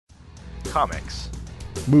Comics.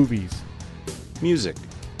 Movies. Music.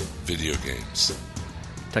 Video games.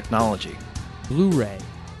 Technology. Blu-ray.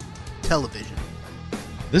 Television.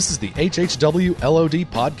 This is the HHW LOD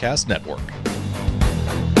Podcast Network.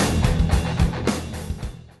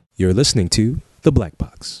 You're listening to The Black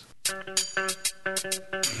Box.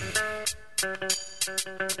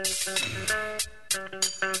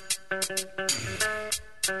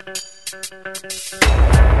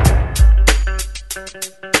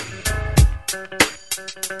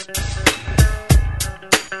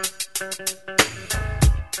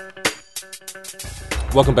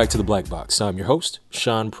 Welcome back to The Black Box. I'm your host,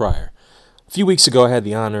 Shawn Pryor. A few weeks ago, I had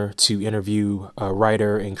the honor to interview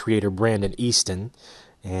writer and creator Brandon Easton,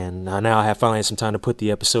 and now I have finally had some time to put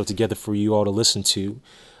the episode together for you all to listen to.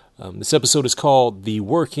 This episode is called The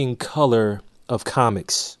Working Color of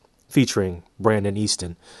Comics, featuring Brandon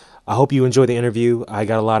Easton. I hope you enjoy the interview. I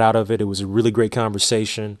got a lot out of it. It was a really great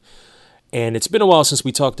conversation. And it's been a while since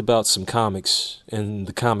we talked about some comics and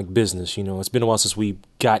the comic business. You know, it's been a while since we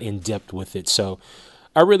got in depth with it. So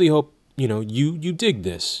I really hope, you dig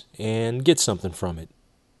this and get something from it.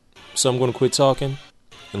 So I'm going to quit talking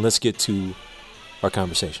and let's get to our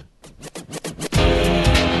conversation.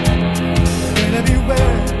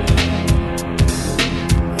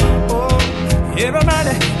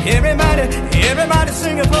 Everybody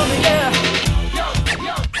sing it for me, yeah.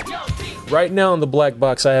 Right now in the Black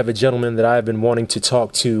Box, I have a gentleman that I've been wanting to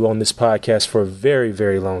talk to on this podcast for a very,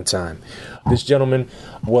 very long time. This gentleman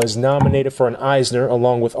was nominated for an Eisner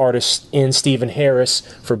along with artist N. Stephen Harris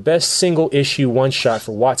for Best Single Issue One-Shot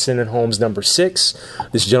for Watson and Holmes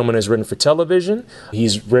 #6. This gentleman has written for television.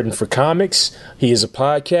 He's written for comics. He is a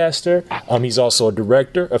podcaster. He's also a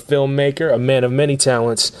director, a filmmaker, a man of many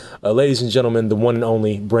talents. Ladies and gentlemen, the one and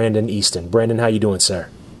only Brandon Easton. Brandon, how you doing, sir?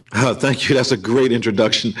 Thank you. That's a great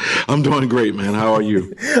introduction. I'm doing great, man. How are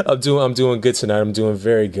you? I'm doing good tonight. I'm doing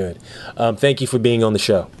very good. Thank you for being on the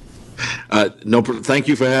show. Thank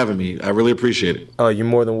you for having me. I really appreciate it. Oh, you're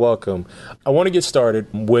more than welcome. I want to get started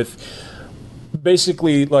with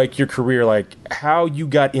basically like your career, like how you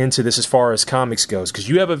got into this as far as comics goes, because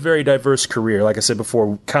you have a very diverse career. Like I said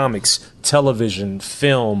before, comics, television,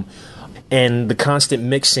 film, and the constant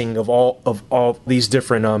mixing of all these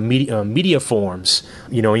different media forms,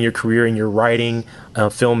 in your career, in your writing,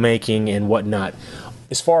 filmmaking, and whatnot.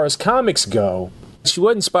 As far as comics go,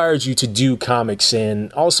 what inspired you to do comics,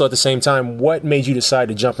 and also at the same time, what made you decide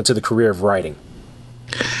to jump into the career of writing?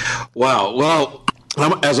 Wow. Well,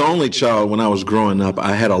 as an only child, when I was growing up,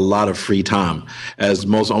 I had a lot of free time, as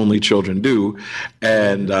most only children do.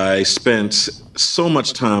 And I spent so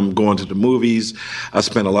much time going to the movies. I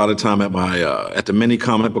spent a lot of time at the mini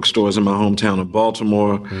comic book stores in my hometown of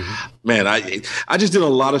Baltimore. Mm-hmm. Man, I just did a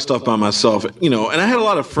lot of stuff by myself, and I had a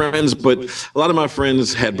lot of friends, but a lot of my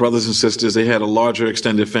friends had brothers and sisters. They had a larger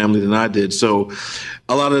extended family than I did. So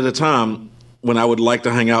a lot of the time, when I would like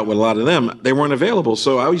to hang out with a lot of them, they weren't available.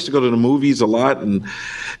 So I used to go to the movies a lot and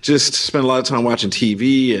just spend a lot of time watching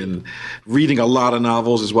TV and reading a lot of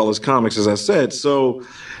novels as well as comics, as I said. So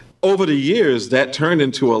over the years, that turned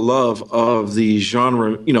into a love of the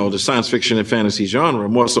genre, the science fiction and fantasy genre,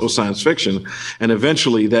 more so science fiction. And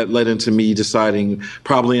eventually that led into me deciding,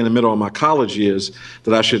 probably in the middle of my college years,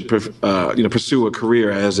 that I should, pursue a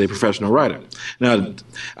career as a professional writer. Now,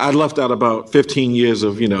 I left out about 15 years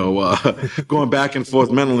of, going back and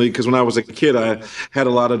forth mentally, because when I was a kid, I had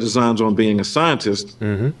a lot of designs on being a scientist.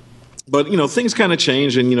 Mm-hmm. But, things kind of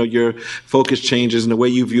change and, your focus changes and the way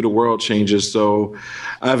you view the world changes. So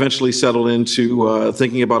I eventually settled into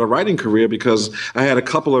thinking about a writing career, because I had a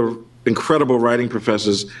couple of incredible writing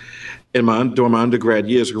professors during my undergrad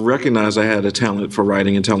years who recognized I had a talent for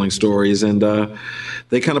writing and telling stories. And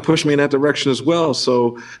they kind of pushed me in that direction as well.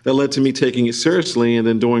 So that led to me taking it seriously and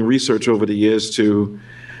then doing research over the years to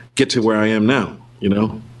get to where I am now,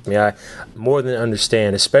 Yeah, I more than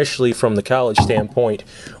understand, especially from the college standpoint,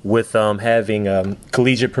 with having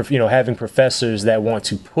collegiate, having professors that want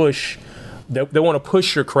to push, they want to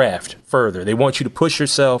push your craft further. They want you to push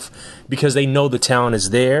yourself because they know the talent is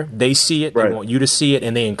there. They see it. Right. They want you to see it,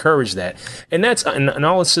 and they encourage that. And that's, in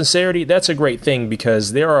all sincerity, that's a great thing,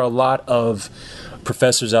 because there are a lot of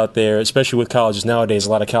professors out there, especially with colleges nowadays. A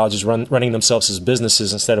lot of colleges running themselves as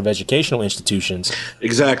businesses instead of educational institutions.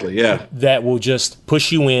 Exactly, yeah. That will just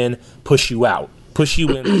push you in, push you out, push you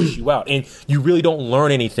in, push you out. And you really don't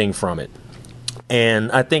learn anything from it.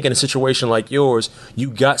 And I think in a situation like yours,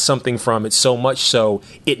 you got something from it, so much so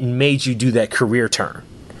it made you do that career turn.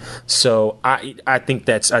 So I think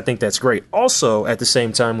that's great. Also, at the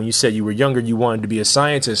same time, when you said you were younger, you wanted to be a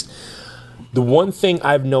scientist. The one thing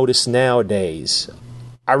I've noticed nowadays,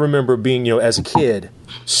 I remember being, as a kid,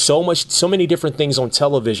 so many different things on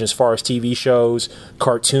television as far as TV shows,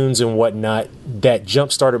 cartoons and whatnot that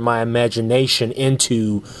jump-started my imagination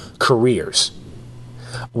into careers.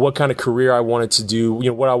 What kind of career I wanted to do,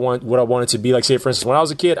 what I wanted to be. Like, say, for instance, when I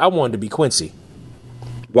was a kid, I wanted to be Quincy.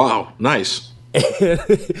 Wow, nice.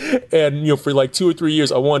 And for like 2 or 3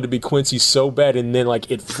 years I wanted to be Quincy so bad, and then like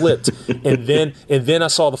it flipped, and then I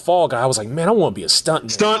saw the Fall Guy. I was like, man, I want to be a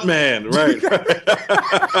stuntman, right.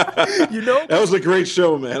 That was a great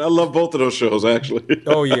show, man. I love both of those shows, actually.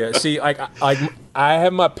 Oh yeah, see, I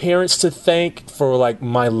have my parents to thank for like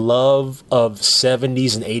my love of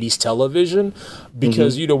 70s and 80s television,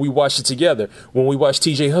 because we watched it together. When we watched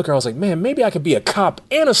TJ Hooker, I was like, man, maybe I could be a cop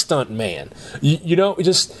and a stuntman.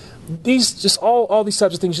 All these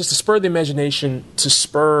types of things just to spur the imagination, to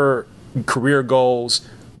spur career goals.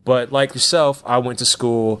 But like yourself, I went to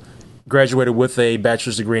school, graduated with a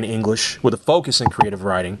bachelor's degree in English with a focus in creative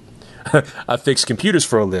writing. I fix computers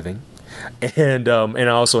for a living, and I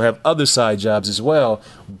also have other side jobs as well.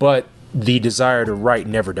 But the desire to write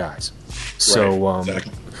never dies. So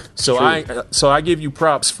exactly. So I give you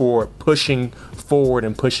props for pushing forward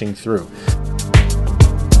and pushing through.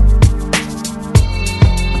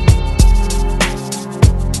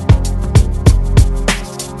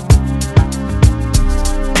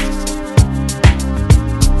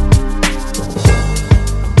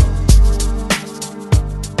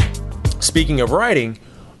 Speaking of writing,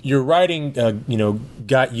 your writing,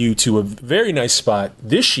 got you to a very nice spot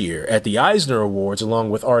this year at the Eisner Awards,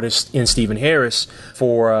 along with artist N. Stephen Harris,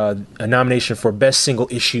 for a nomination for Best Single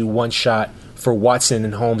Issue One Shot for Watson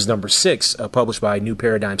and Holmes #6, published by New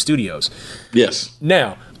Paradigm Studios. Yes.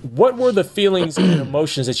 Now, what were the feelings and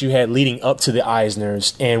emotions that you had leading up to the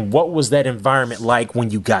Eisners, and what was that environment like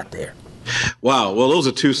when you got there? Wow. Well, those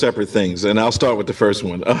are two separate things, and I'll start with the first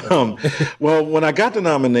one. Well, when I got the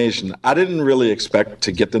nomination, I didn't really expect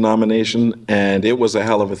to get the nomination, and it was a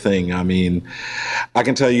hell of a thing. I mean, I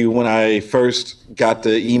can tell you when I first got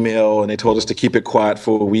the email and they told us to keep it quiet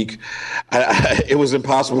for a week, it was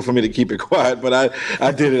impossible for me to keep it quiet, but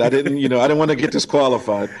I did it. I didn't want to get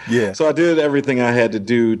disqualified. Yeah. So I did everything I had to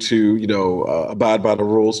do to, abide by the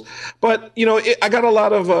rules. But, I got a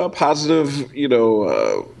lot of positive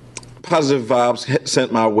vibes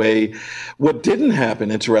sent my way. What didn't happen,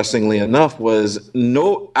 interestingly enough, was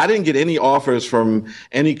I didn't get any offers from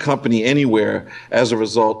any company anywhere as a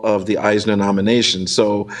result of the Eisner nomination.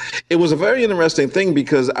 So it was a very interesting thing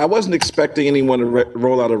because I wasn't expecting anyone to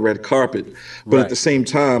roll out a red carpet. But At the same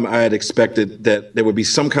time, I had expected that there would be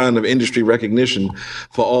some kind of industry recognition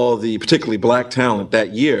for all the particularly black talent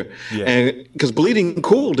that year. Yeah. And because Bleeding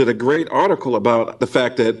Cool did a great article about the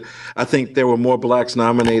fact that I think there were more blacks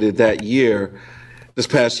nominated this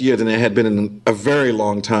past year than there had been in a very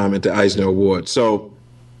long time at the Eisner Awards. So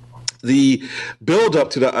the build up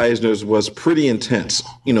to the Eisners was pretty intense,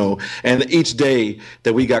 and each day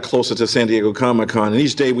that we got closer to San Diego Comic-Con, and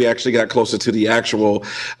each day we actually got closer to the actual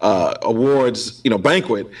awards,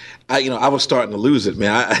 banquet, I was starting to lose it,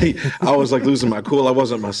 man. I was like losing my cool. I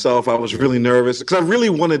wasn't myself. I was really nervous because I really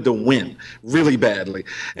wanted to win really badly.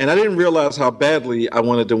 And I didn't realize how badly I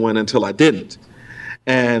wanted to win until I didn't.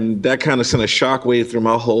 And that kind of sent a shockwave through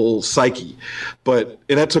my whole psyche. And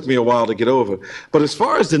that took me a while to get over. But as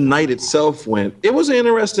far as the night itself went, it was an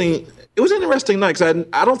interesting night because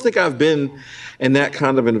I don't think I've been in that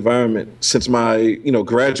kind of environment since my,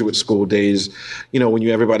 graduate school days, when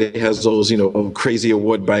everybody has those, crazy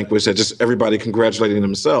award banquets that just everybody congratulating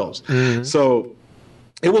themselves. Mm-hmm. So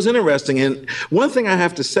it was interesting. And one thing I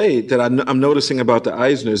have to say that I'm noticing about the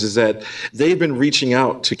Eisners is that they've been reaching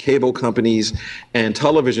out to cable companies and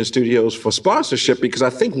television studios for sponsorship, because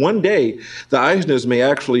I think one day the Eisners may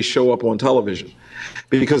actually show up on television,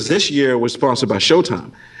 because this year was sponsored by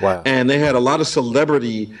Showtime. Wow. And they had a lot of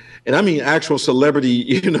celebrity, and I mean actual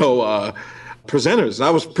celebrity, presenters. And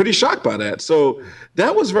I was pretty shocked by that. So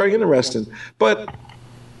that was very interesting. But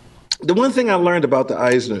the one thing I learned about the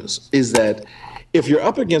Eisners is that if you're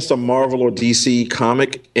up against a Marvel or DC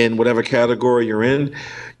comic in whatever category you're in,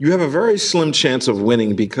 you have a very slim chance of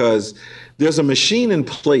winning, because there's a machine in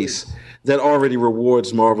place that already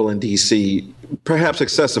rewards Marvel and DC, perhaps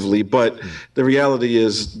excessively, but the reality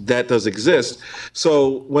is that does exist.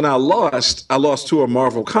 So when I lost to a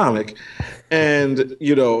Marvel comic, and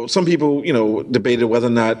some people debated whether or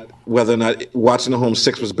not Watson and Holmes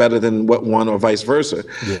 6 was better than what won, or vice versa.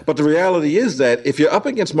 Yeah. But the reality is that if you're up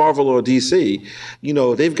against Marvel or DC,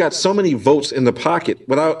 they've got so many votes in the pocket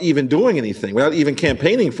without even doing anything, without even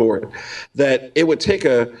campaigning for it, that it would take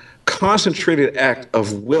a concentrated act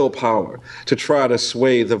of willpower to try to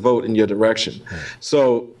sway the vote in your direction. Right.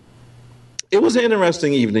 So it was an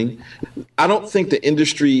interesting evening. I don't think the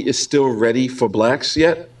industry is still ready for blacks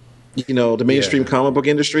yet. The mainstream comic book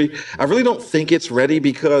industry. I really don't think it's ready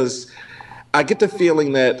because I get the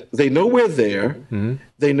feeling that they know we're there. Mm-hmm.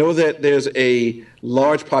 They know that there's a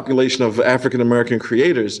large population of African American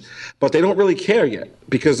creators, but they don't really care yet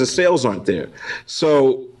because the sales aren't there.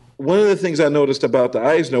 So one of the things I noticed about the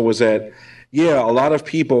Eisner was that, a lot of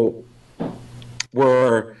people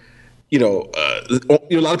were, a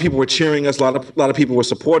lot of people were cheering us, a lot of people were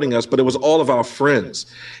supporting us, but it was all of our friends.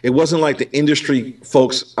 It wasn't like the industry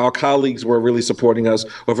folks, our colleagues, were really supporting us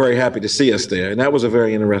or very happy to see us there, and that was a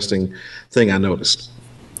very interesting thing I noticed.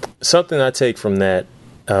 Something I take from that,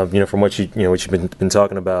 from what you've been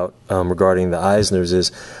talking about regarding the Eisners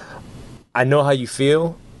is, I know how you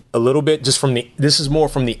feel a little bit just this is more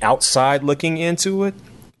from the outside looking into it,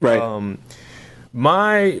 right?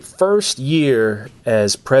 My first year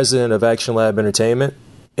as president of Action Lab Entertainment,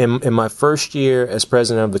 in my first year as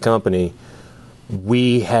president of the company,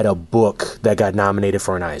 we had a book that got nominated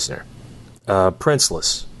for an Eisner.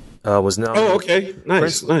 Princeless was nominated. Oh, okay.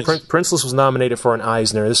 Nice. Princeless was nominated for an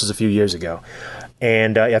Eisner. This was a few years ago.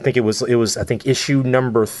 And I think it was issue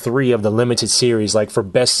number 3 of the limited series, like for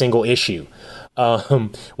best single issue.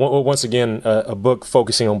 Once again, a book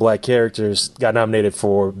focusing on black characters got nominated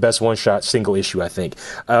for best one-shot single issue, I think.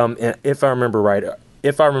 And if I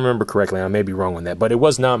remember correctly, I may be wrong on that, but it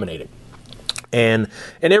was nominated. And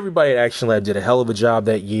everybody at Action Lab did a hell of a job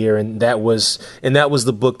that year, and that was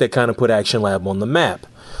the book that kind of put Action Lab on the map.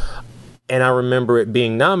 And I remember it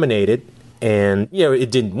being nominated. And, it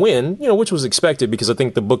didn't win, which was expected because I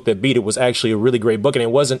think the book that beat it was actually a really great book. And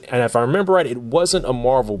and if I remember right, it wasn't a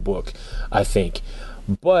Marvel book, I think.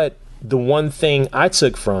 But the one thing I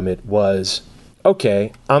took from it was,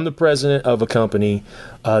 okay, I'm the president of a company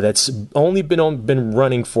that's only been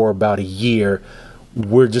running for about a year.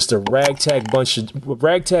 We're just a ragtag bunch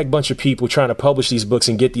of people trying to publish these books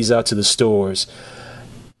and get these out to the stores.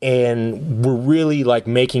 And we're really like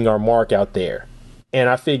making our mark out there. And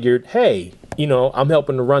I figured, hey, I'm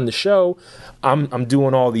helping to run the show. I'm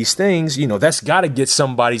doing all these things. That's got to get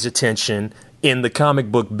somebody's attention in the comic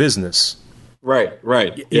book business. Right.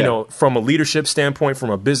 From a leadership standpoint, from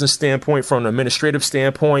a business standpoint, from an administrative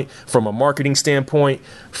standpoint, from a marketing standpoint,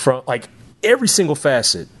 from like every single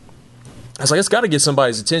facet. I was like, it's got to get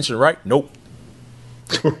somebody's attention, right? Nope.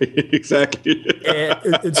 Exactly. And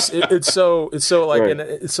it's so like, right.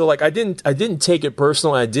 And so like I didn't take it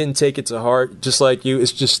personal. I didn't take it to heart, just like you.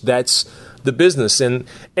 It's just that's the business, and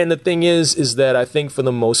the thing is that I think for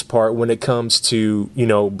the most part, when it comes to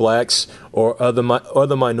blacks or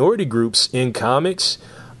other minority groups in comics,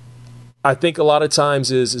 I think a lot of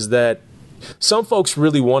times is that some folks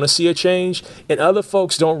really want to see a change, and other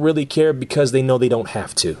folks don't really care because they know they don't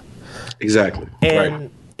have to. Exactly.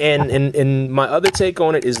 And my other take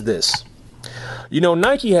on it is this.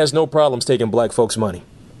 Nike has no problems taking black folks' money.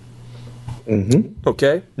 Mm-hmm.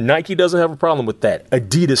 Okay? Nike doesn't have a problem with that.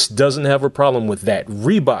 Adidas doesn't have a problem with that.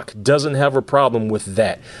 Reebok doesn't have a problem with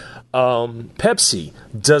that. Pepsi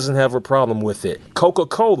doesn't have a problem with it.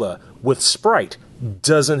 Coca-Cola with Sprite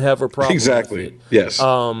doesn't have a problem with it. Yes.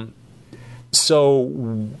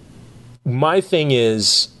 So my thing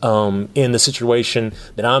is, in the situation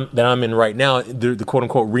that I'm in right now, the quote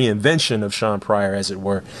unquote reinvention of Shawn Pryor, as it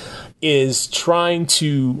were, is trying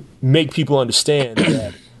to make people understand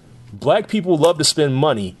that black people love to spend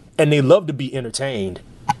money and they love to be entertained.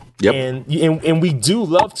 Yep. And we do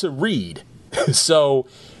love to read. So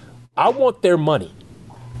I want their money,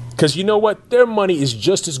 because you know what? Their money is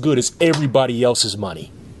just as good as everybody else's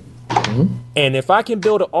money. Mm-hmm. And if I can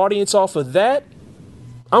build an audience off of that,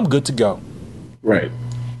 I'm good to go. Right.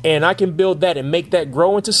 And I can build that and make that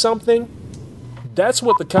grow into something. That's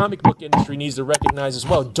what the comic book industry needs to recognize as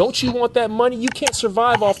well. Don't you want that money? You can't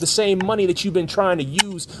survive off the same money that you've been trying to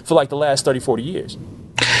use for like the last 30, 40 years.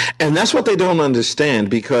 And that's what they don't understand,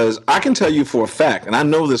 because I can tell you for a fact, and I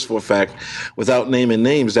know this for a fact without naming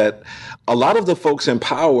names, that a lot of the folks in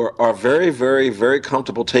power are very, very, very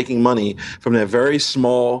comfortable taking money from their very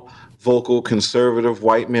small, vocal, conservative,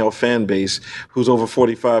 white male fan base who's over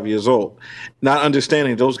 45 years old, not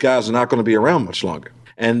understanding those guys are not going to be around much longer.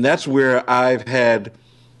 And that's where I've had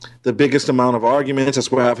the biggest amount of arguments.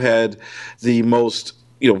 That's where I've had the most,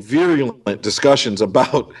 virulent discussions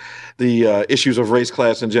about the issues of race,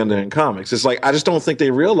 class, and gender in comics. It's like, I just don't think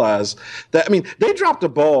they realize that. I mean, they dropped the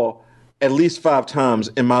ball at least 5 times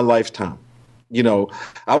in my lifetime.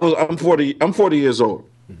 I'm 40 years old,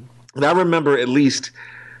 and I remember at least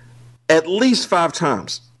 5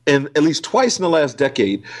 times, and at least twice in the last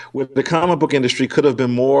decade, where the comic book industry could have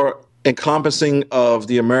been more encompassing of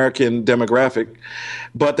the American demographic,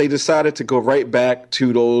 but they decided to go right back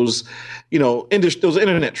to those, those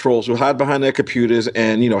internet trolls who hide behind their computers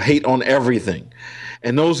and, hate on everything.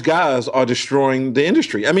 And those guys are destroying the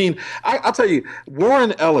industry. I mean, I'll tell you,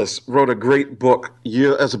 Warren Ellis wrote a great book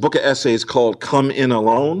as a book of essays called Come In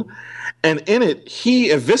Alone. And in it, he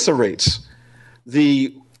eviscerates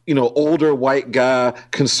the older white guy,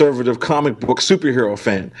 conservative comic book superhero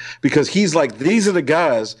fan, because he's like, these are the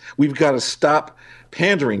guys we've got to stop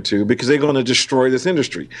pandering to because they're going to destroy this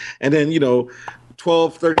industry. And then,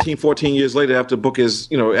 12, 13, 14 years later, after the book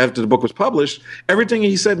was published, everything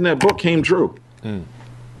he said in that book came true. And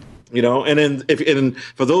then and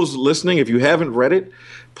for those listening, if you haven't read it,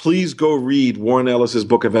 please go read Warren Ellis's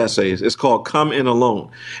book of essays. It's called Come In Alone.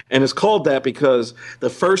 And it's called that because the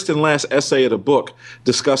first and last essay of the book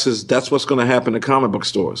discusses that's what's going to happen to comic book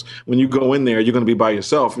stores. When you go in there, you're going to be by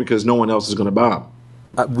yourself because no one else is going to buy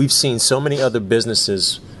them. We've seen so many other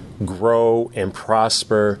businesses grow and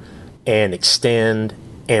prosper and extend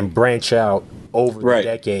and branch out over the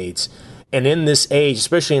decades. And in this age,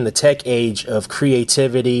 especially in the tech age of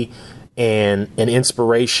creativity and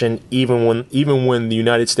inspiration, even when the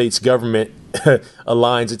United States government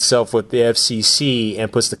aligns itself with the FCC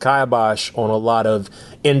and puts the kibosh on a lot of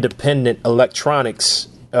independent electronics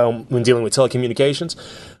when dealing with telecommunications,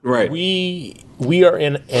 we are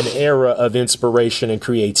in an era of inspiration and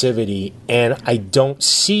creativity, and I don't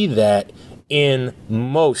see that in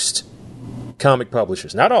most comic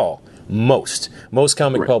publishers. Not all. Most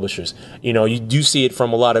comic publishers. You do see it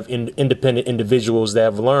from a lot of independent individuals that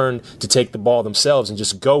have learned to take the ball themselves and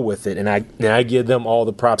just go with it. And I give them all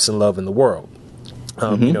the props and love in the world,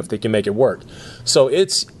 if they can make it work. So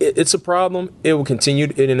it's a problem. It will continue,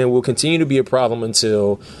 and it will continue to be a problem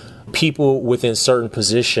until people within certain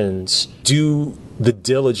positions do the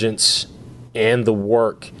diligence and the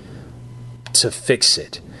work to fix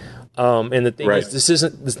it. And the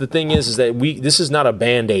thing is, this is not a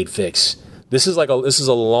Band-Aid fix. This is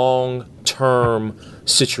a long-term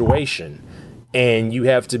situation, and you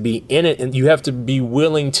have to be in it, and you have to be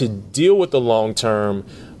willing to deal with the long term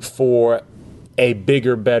for a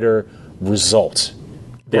bigger, better result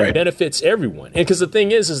that benefits everyone. And because the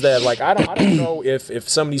thing is that like I don't know if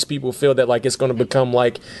some of these people feel that like it's going to become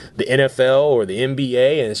like the NFL or the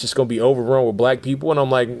NBA and it's just going to be overrun with black people. And I'm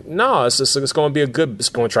like, no, it's going to be it's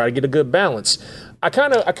going to try to get a good balance. I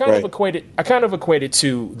kind of equate it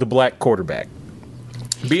to the black quarterback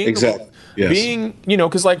being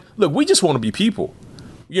because like, look, we just want to be people.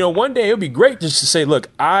 One day it'll be great just to say, look,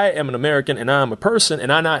 I am an American and I'm a person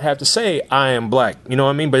and I not have to say I am black. You know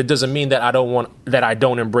what I mean? But it doesn't mean that I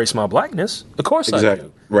don't embrace my blackness. Of course I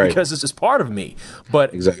do. Right. Because it's just part of me.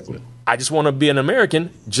 But I just want to be an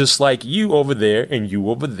American just like you over there and you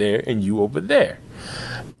over there and you over there.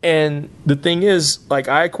 And the thing is, like,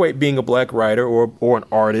 I equate being a black writer or an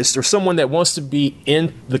artist or someone that wants to be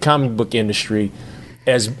in the comic book industry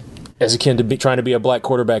as akin to trying to be a black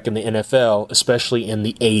quarterback in the NFL, especially in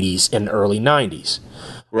the 80s and early 90s.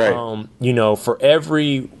 Right. For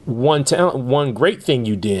every one great thing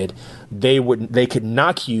you did, they could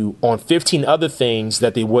knock you on 15 other things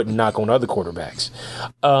that they wouldn't knock on other quarterbacks.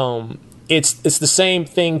 It's the same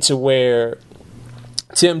thing to where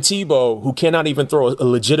Tim Tebow, who cannot even throw a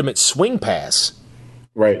legitimate swing pass,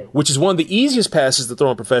 which is one of the easiest passes to throw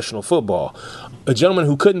in professional football. A gentleman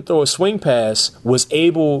who couldn't throw a swing pass was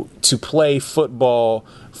able to play football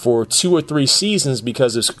for 2 or 3 seasons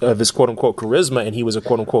because of his quote-unquote charisma, and he was a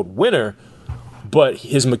quote-unquote winner, but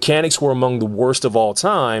his mechanics were among the worst of all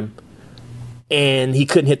time, and he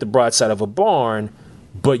couldn't hit the broadside of a barn,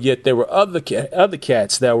 but yet there were other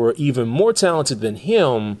cats that were even more talented than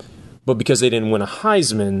him, but because they didn't win a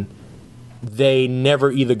Heisman, they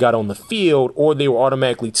never either got on the field or they were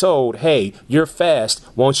automatically told, hey, you're fast.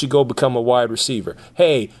 Why don't you go become a wide receiver?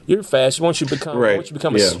 Hey, you're fast. Why don't you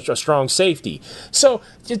become a strong safety? So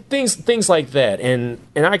just things like that. And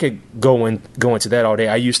I could go into that all day.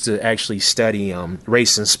 I used to actually study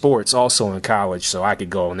race and sports also in college, so I could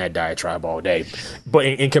go on that diatribe all day. But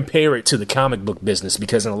and compare it to the comic book business,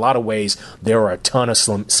 because in a lot of ways there are a ton of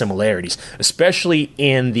similarities, especially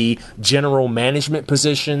in the general management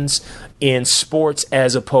positions in sports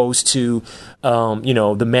as opposed to,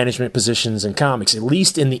 the management positions in comics. At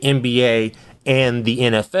least in the NBA and the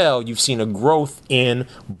NFL, you've seen a growth in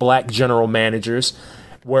black general managers,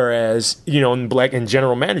 whereas, black and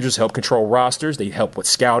general managers help control rosters. They help with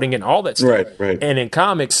scouting and all that stuff. Right. And in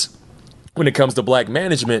comics, when it comes to black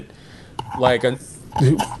management, like,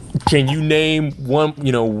 can you name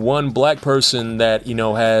one black person that,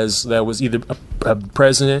 that was either a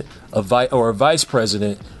president, or a vice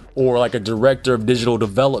president, or like a director of digital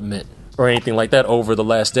development or anything like that over the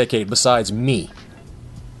last decade besides me.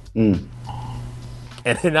 And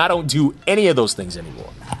I don't do any of those things anymore.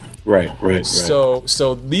 Right.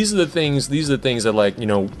 So these are the things that, like, you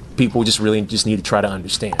know, people just really just need to try to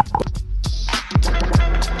understand.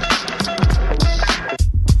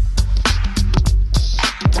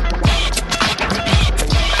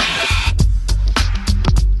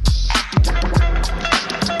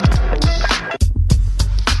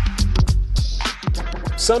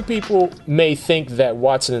 Some people may think that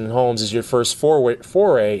Watson and Holmes is your first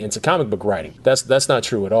foray into comic book writing. That's not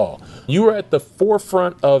true at all. You were at the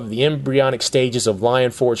forefront of the embryonic stages of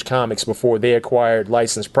Lion Forge Comics before they acquired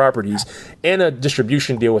licensed properties and a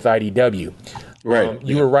distribution deal with IDW. Right.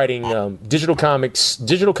 You were writing digital comic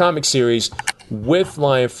series with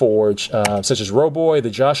Lion Forge, such as Roboy,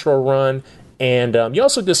 the Joshua Run, and you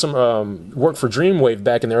also did some work for Dreamwave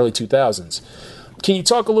back in the early 2000s. Can you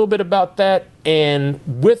talk a little bit about that? And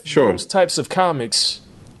with those types of comics,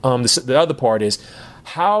 the other part is,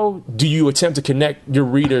 how do you attempt to connect your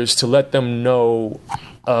readers to let them know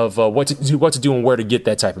of what to do and where to get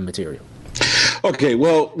that type of material? Okay,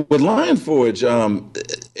 well, with Lion Forge,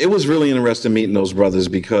 it was really interesting meeting those brothers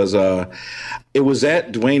because it was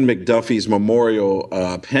at Dwayne McDuffie's memorial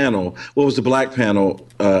panel. Well, it was the Black panel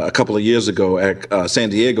a couple of years ago at San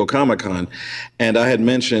Diego Comic-Con. And I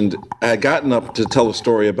had gotten up to tell a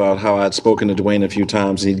story about how I'd spoken to Dwayne a few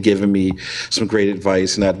times and he'd given me some great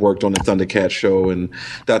advice, and I'd worked on the Thundercats show and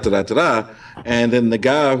da-da-da-da-da. And then the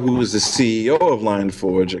guy who was the CEO of Lion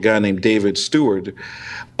Forge, a guy named David Stewart,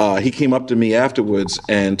 he came up to me afterwards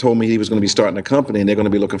and told me he was going to be starting a company and they're going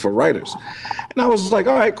to be looking for writers. And I was like,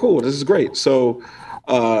 all right, cool, this is great. So,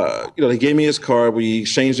 they gave me his card. We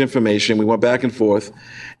exchanged information. We went back and forth.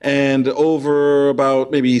 And over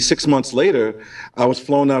about maybe 6 months later, I was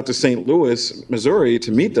flown out to St. Louis, Missouri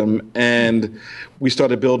to meet them. And we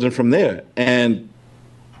started building from there. And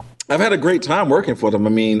I've had a great time working for them. I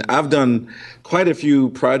mean, I've done quite a few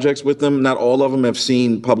projects with them. Not all of them have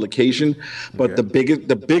seen publication, but the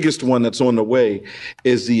biggest one that's on the way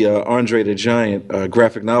is the Andre the Giant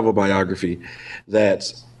graphic novel biography.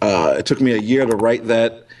 That it took me a year to write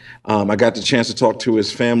that. I got the chance to talk to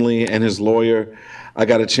his family and his lawyer. I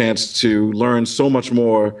got a chance to learn so much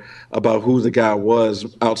more about who the guy was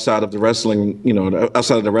outside of the wrestling,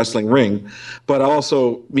 outside of the wrestling ring. But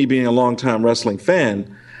also, me being a longtime wrestling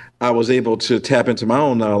fan, I was able to tap into my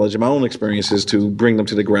own knowledge and my own experiences to bring them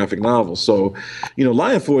to the graphic novel. So,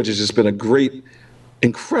 Lion Forge has just been a great,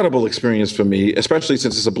 incredible experience for me, especially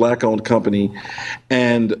since it's a Black-owned company.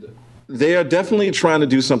 And they are definitely trying to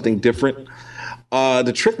do something different.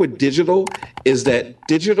 The trick with digital is that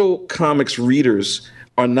digital comics readers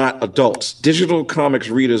are not adults. Digital comics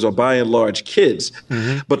readers are by and large kids.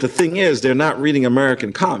 Mm-hmm. But the thing is, they're not reading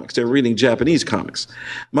American comics. They're reading Japanese comics,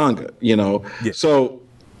 manga, Yeah. So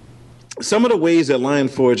some of the ways that Lion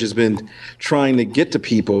Forge has been trying to get to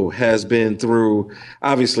people has been through,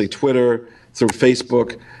 obviously, Twitter, through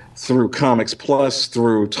Facebook, through Comics Plus,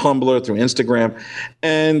 through Tumblr, through Instagram.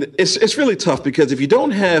 And it's really tough because if you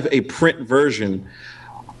don't have a print version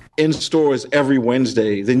in stores every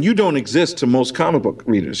Wednesday, then you don't exist to most comic book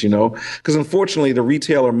readers, Because unfortunately, the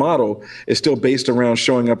retailer model is still based around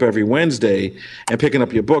showing up every Wednesday and picking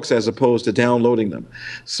up your books as opposed to downloading them.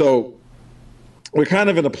 So we're kind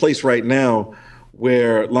of in a place right now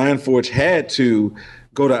where Lion Forge had to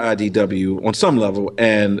go to IDW on some level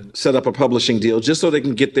and set up a publishing deal just so they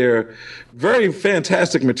can get their very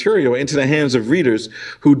fantastic material into the hands of readers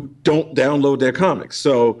who don't download their comics.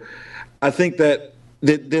 So I think that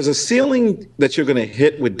there's a ceiling that you're going to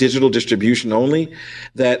hit with digital distribution only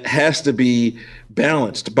that has to be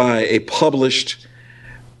balanced by a published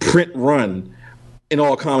print run in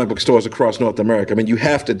all comic book stores across North America. I mean, you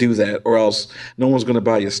have to do that or else no one's going to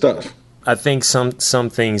buy your stuff. I think some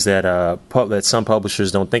things that some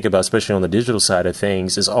publishers don't think about, especially on the digital side of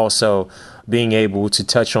things, is also being able to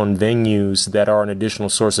touch on venues that are an additional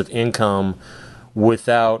source of income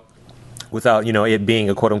without it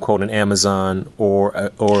being a quote unquote an Amazon or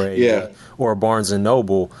a Barnes and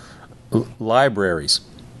Noble. Libraries,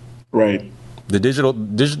 right? The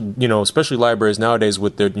digital, especially libraries nowadays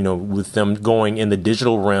with their, with them going in the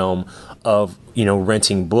digital realm of,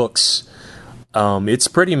 renting books. It's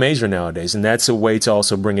pretty major nowadays, and that's a way to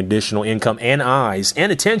also bring additional income and eyes and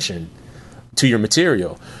attention to your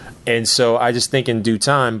material. And so I just think in due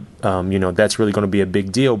time, that's really going to be a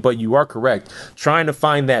big deal. But you are correct. Trying to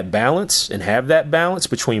find that balance and have that balance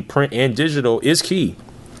between print and digital is key.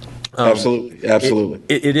 Absolutely.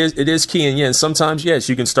 It is key, and and sometimes yes,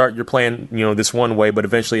 you can start your plan this one way, but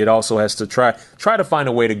eventually it also has to try to find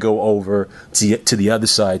a way to go over to the other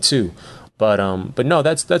side too. But no,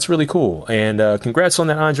 that's really cool, and congrats on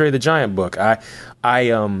that Andre the Giant book.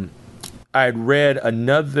 I'd read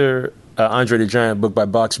another Andre the Giant book by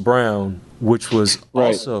Box Brown, which was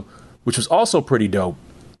also pretty dope.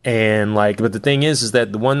 And but the thing is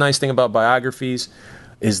that the one nice thing about biographies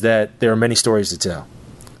is that there are many stories to tell.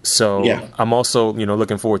 So yeah. I'm also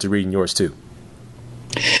looking forward to reading yours too.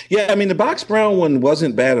 Yeah, I mean the Box Brown one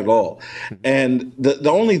wasn't bad at all, and the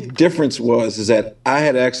only difference is that I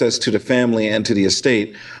had access to the family and to the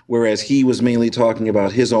estate, whereas he was mainly talking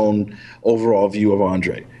about his own overall view of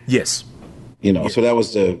Andre. Yes. So that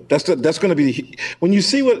was that's going to be when you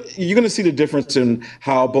see what you're going to see the difference in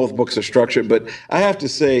how both books are structured. But I have to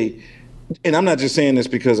say, and I'm not just saying this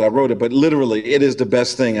because I wrote it, but literally it is the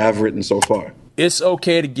best thing I've written so far. It's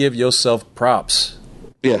okay to give yourself props.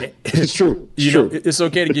 Yeah, it's true. It's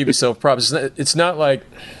okay to give yourself props. It's not like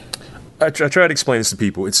I try to explain this to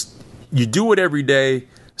people. It's you do it every day.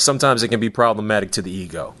 Sometimes it can be problematic to the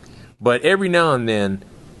ego, but every now and then,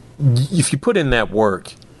 if you put in that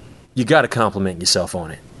work, you got to compliment yourself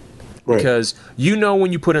on it, right. Because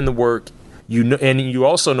when you put in the work, and you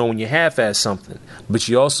also know when you half-ass something, but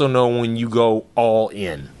you also know when you go all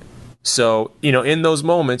in. So in those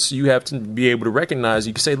moments, you have to be able to recognize.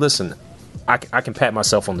 You can say, "Listen, I can pat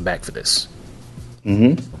myself on the back for this."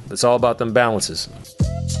 Mm-hmm. It's all about them balances.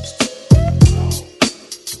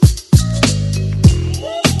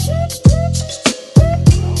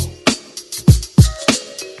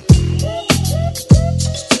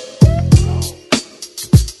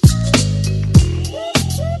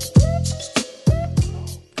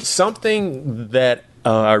 Something that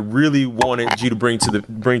I really wanted you to bring to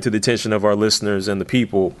the attention of our listeners and the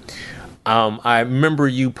people. I remember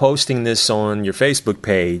you posting this on your Facebook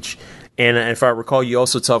page, and if I recall, you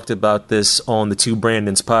also talked about this on the Two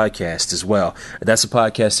Brandons podcast as well. That's a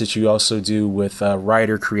podcast that you also do with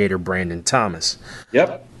writer-creator Brandon Thomas.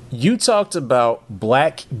 Yep. You talked about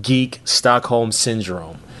Black Geek Stockholm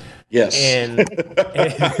Syndrome. Yes.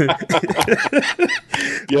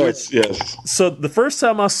 Yes. So the first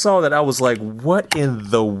time I saw that, I was like, "What in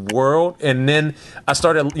the world?" And then I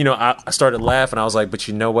started, I started laughing. I was like, "But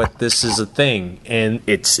you know what? This is a thing, and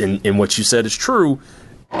it's in what you said is true."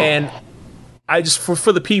 And I just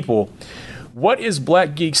for the people, what is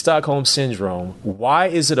Black Geek Stockholm Syndrome? Why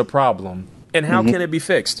is it a problem? And how can it be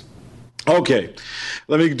fixed? Okay,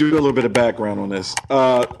 let me do a little bit of background on this.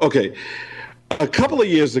 Okay. A couple of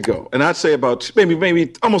years ago, and I'd say about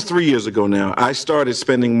maybe almost 3 years ago now, I started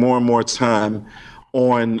spending more and more time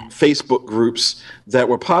on Facebook groups that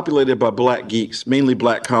were populated by Black geeks, mainly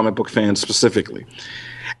Black comic book fans specifically.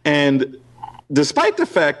 And despite the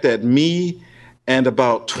fact that me and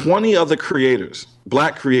about 20 other creators,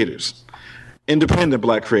 Black creators, independent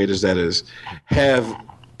Black creators that is, have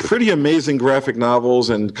pretty amazing graphic novels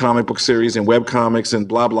and comic book series and web comics and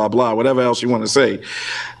blah, blah, blah, whatever else you want to say,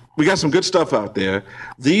 we got some good stuff out there.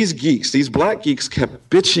 These geeks, these Black geeks, kept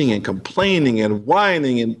bitching and complaining and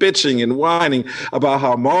whining and bitching and whining about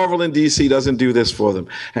how Marvel and DC doesn't do this for them,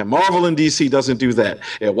 and Marvel and DC doesn't do that,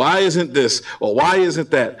 and why isn't this or why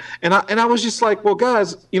isn't that? And I was just like, well,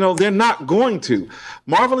 guys, they're not going to.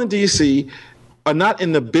 Marvel and DC are not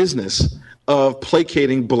in the business of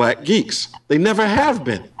placating Black geeks. They never have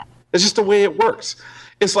been. It's just the way it works.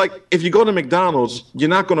 It's like if you go to McDonald's, you're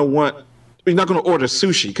not going to order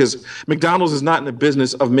sushi because McDonald's is not in the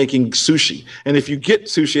business of making sushi. And if you get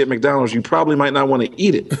sushi at McDonald's, you probably might not want to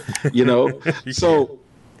eat it, So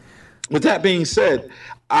with that being said,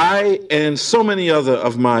 I and so many other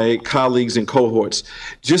of my colleagues and cohorts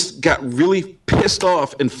just got really pissed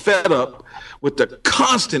off and fed up with the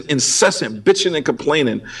constant, incessant bitching and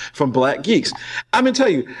complaining from Black geeks. I'm going to tell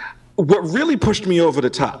you, what really pushed me over the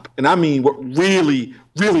top, and I mean what really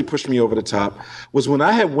pushed me over the top, was when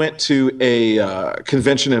I had went to a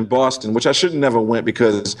convention in Boston, which I should never went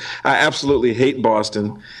because I absolutely hate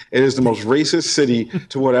Boston. It is the most racist city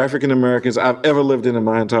toward African Americans I've ever lived in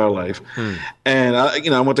my entire life. And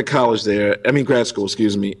I went to college there. Grad school,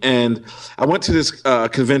 excuse me. And I went to this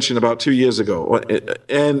convention about 2 years ago.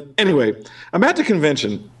 And anyway, I'm at the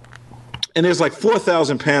convention. And there's like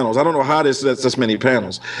 4,000 panels. I don't know how that's this many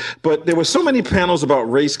panels. But there were so many panels about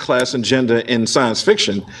race, class, and gender in science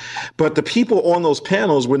fiction. But the people on those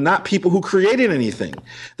panels were not people who created anything.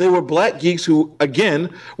 They were Black geeks who, again,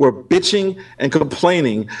 were bitching and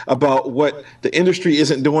complaining about what the industry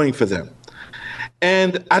isn't doing for them.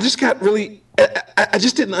 And I just got really, I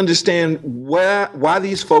just didn't understand why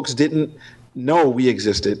these folks didn't know we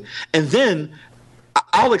existed. And then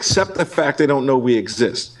I'll accept the fact they don't know we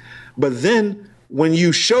exist. But then when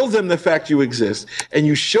you show them the fact you exist and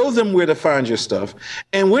you show them where to find your stuff,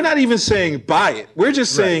 and we're not even saying buy it. We're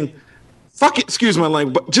just saying, fuck it, excuse my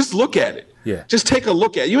language, but just look at it. Yeah. Just take a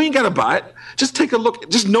look at it. You ain't got to buy it. Just take a look.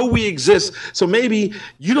 Just know we exist. So maybe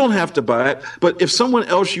you don't have to buy it. But if someone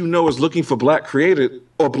else you know is looking for black created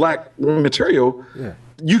or black material,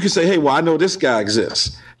 you can say, hey, well, I know this guy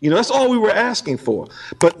exists. You know, that's all we were asking for.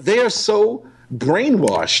 But they are so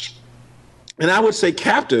brainwashed, and I would say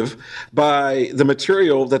captive by the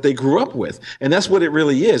material that they grew up with. And that's what it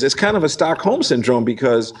really is. It's kind of a Stockholm Syndrome,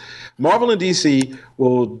 because Marvel and DC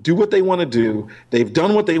will do what they want to do. They've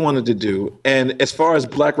done what they wanted to do. And as far as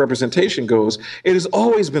black representation goes, it has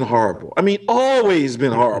always been horrible. I mean, always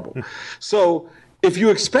been horrible. So if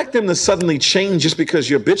you expect them to suddenly change just because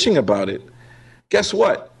you're bitching about it, guess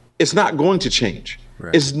what? It's not going to change.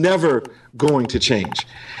 Right. It's never going to change.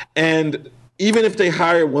 And even if they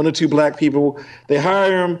hire one or two black people, they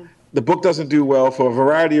hire them, the book doesn't do well for a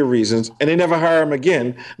variety of reasons, and they never hire them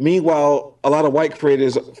again. Meanwhile, a lot of white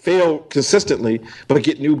creators fail consistently, but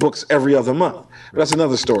get new books every other month. But that's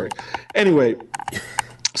another story. Anyway,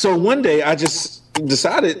 so one day I just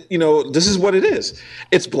decided, you know, this is what it is.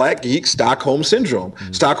 It's Black Geek Stockholm Syndrome.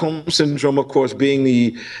 Mm-hmm. Stockholm Syndrome, of course, being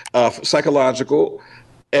the psychological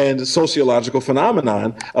and sociological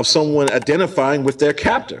phenomenon of someone identifying with their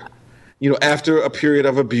captor, you know, after a period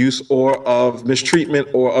of abuse or of mistreatment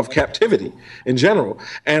or of captivity in general.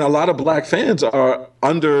 And a lot of black fans are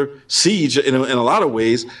under siege in a lot of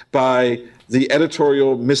ways by the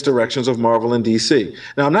editorial misdirections of Marvel and DC.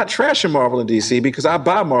 Now, I'm not trashing Marvel and DC because I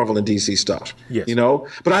buy Marvel and DC stuff, you know,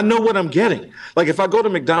 but I know what I'm getting. Like, if I go to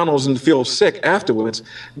McDonald's and feel sick afterwards,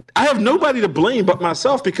 I have nobody to blame but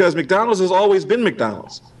myself, because McDonald's has always been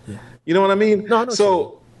McDonald's. Yeah. You know what I mean? No,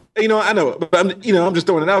 so, you know, I know, but I'm just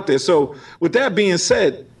throwing it out there. So with that being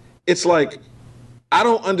said, it's like, I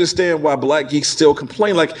don't understand why black geeks still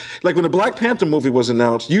complain. Like when the Black Panther movie was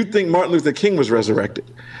announced, you'd think Martin Luther King was resurrected.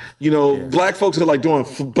 You know, black folks are like doing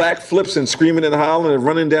back flips and screaming and hollering and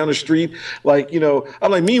running down the street. Like, you know,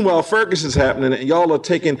 I'm like, meanwhile, Ferguson's happening and y'all are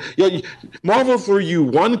taking, Marvel threw you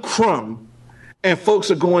one crumb and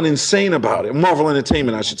folks are going insane about it. Marvel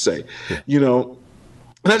Entertainment, I should say, you know.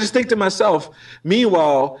 And I just think to myself,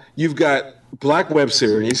 meanwhile, you've got black web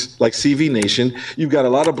series like CV Nation. You've got a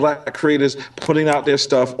lot of black creators putting out their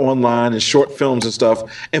stuff online and short films and stuff.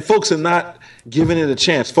 And folks are not giving it a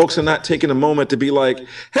chance. Folks are not taking a moment to be like,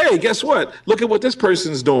 hey, guess what? Look at what this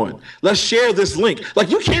person's doing. Let's share this link.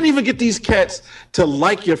 Like, you can't even get these cats to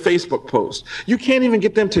like your Facebook post. You can't even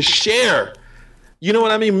get them to share. You know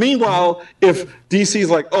what I mean? Meanwhile, if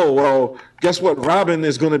DC's like, oh, well, guess what? Robin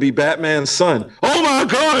is going to be Batman's son. Oh, my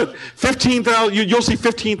God. 15,000. You'll see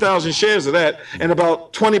 15,000 shares of that. And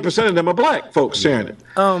about 20% of them are black folks sharing it.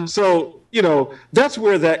 So, you know, that's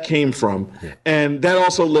where that came from. And that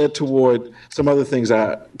also led toward some other things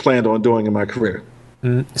I planned on doing in my career.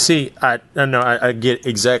 See, I know I get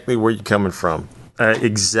exactly where you're coming from.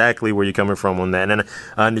 Exactly where you're coming from on that, and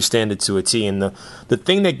I understand it to a T. And the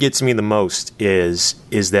thing that gets me the most is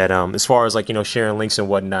that as far as, like, you know, sharing links and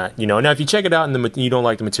whatnot, you know, now if you check it out and you don't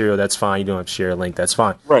like the material, that's fine. You don't have to share a link, that's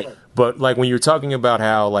fine. Right. But like when you're talking about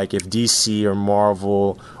how, like, if DC or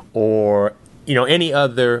Marvel or, you know, any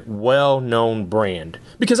other well-known brand,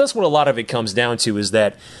 because that's what a lot of it comes down to, is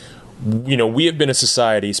that, you know, we have been a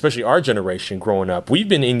society, especially our generation growing up, we've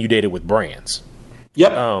been inundated with brands.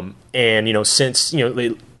 Yep. And, you know, since, you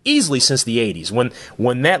know, easily since the 80s,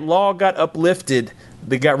 when that law got uplifted,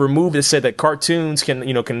 they got removed that said that cartoons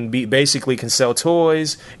can sell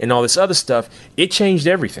toys and all this other stuff, it changed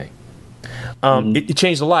everything. It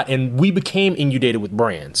changed a lot, and we became inundated with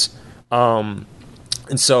brands.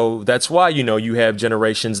 And so that's why, you know, you have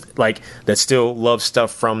generations like that still love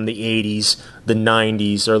stuff from the 80s, the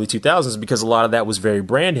 90s, early 2000s, because a lot of that was very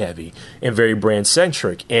brand heavy and very brand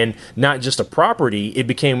centric, and not just a property.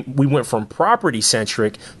 We went from property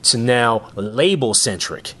centric to now label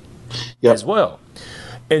centric as well.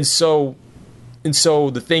 And so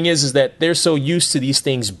the thing is that they're so used to these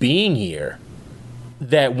things being here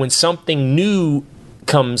that when something new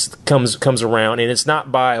comes around, and it's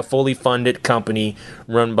not by a fully funded company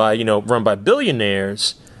run by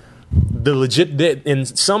billionaires, in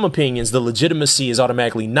some opinions, the legitimacy is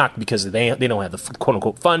automatically knocked because they don't have the quote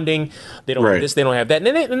unquote funding, they don't have this, they don't have that,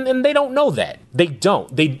 and they don't know that. They don't.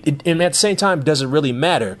 And at the same time, does it really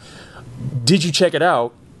matter? Did you check it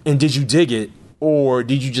out and did you dig it, or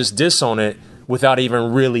did you just diss on it without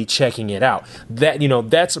even really checking it out? That, you know,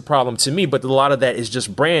 that's a problem to me. But a lot of that is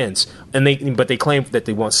just brands, and they claim that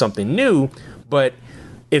they want something new. But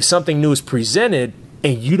if something new is presented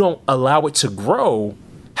and you don't allow it to grow,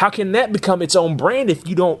 how can that become its own brand if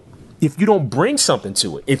you don't bring something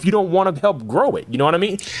to it, if you don't want to help grow it? You know what I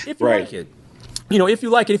mean? If you like it, if you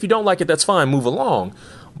like it, if you don't like it, that's fine, move along.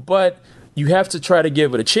 But you have to try to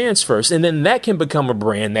give it a chance first, and then that can become a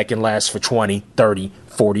brand that can last for 20, 30,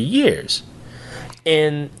 40 years.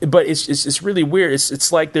 But it's really weird.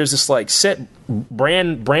 It's like there's this like set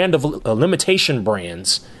brand of limitation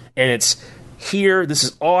brands, and it's here. This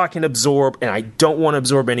is all I can absorb, and I don't want to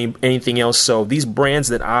absorb anything else. So these brands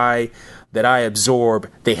that I absorb,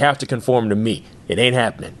 they have to conform to me. It ain't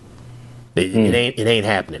happening. It ain't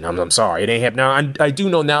happening. I'm sorry, it ain't happening. Now I do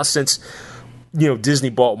know now, since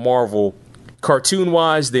Disney bought Marvel.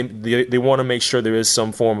 Cartoon-wise, they want to make sure there is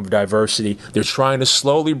some form of diversity. They're trying to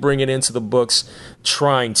slowly bring it into the books,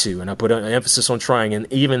 and I put an emphasis on trying, and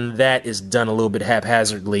even that is done a little bit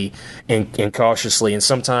haphazardly and cautiously. And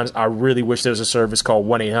sometimes I really wish there was a service called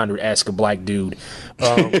 1-800-ASK-A-BLACK-DUDE,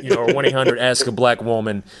 or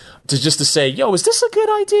 1-800-ASK-A-BLACK-WOMAN, to say, yo, is this a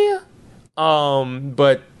good idea?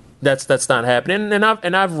 But that's not happening.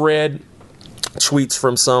 And I've read tweets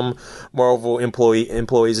from some Marvel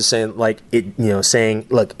employees are saying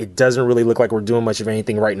look, it doesn't really look like we're doing much of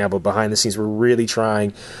anything right now, but behind the scenes we're really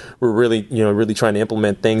trying to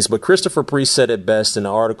implement things. But Christopher Priest said it best in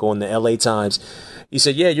an article in the LA Times. He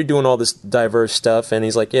said, yeah, you're doing all this diverse stuff, and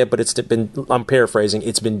he's like, yeah, but I'm paraphrasing,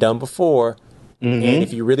 it's been done before, and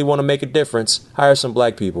if you really want to make a difference, hire some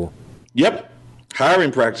black people. Yep.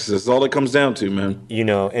 Hiring practices is all it comes down to, man.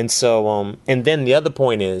 And so and then the other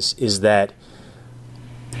point is that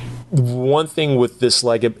one thing with this,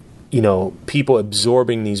 people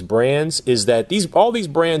absorbing these brands, is that all these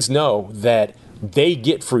brands know that they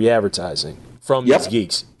get free advertising from these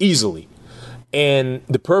geeks easily. And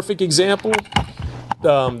the perfect example,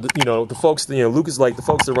 the folks, Lucas, like the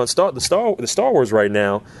folks that run the Star Wars right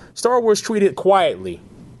now. Star Wars tweeted quietly,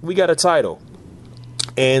 "We got a title."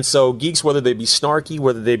 And so geeks, whether they be snarky,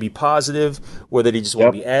 whether they be positive, whether they just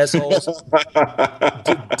want to be assholes,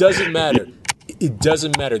 doesn't matter. It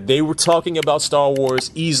doesn't matter. They were talking about Star Wars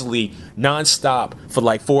easily, nonstop for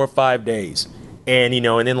like 4 or 5 days. And,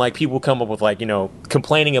 and then people come up with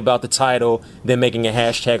complaining about the title, then making a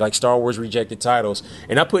hashtag like Star Wars rejected titles.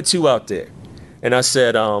 And I put 2 out there. And I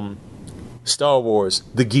said, Star Wars,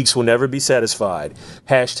 the geeks will never be satisfied.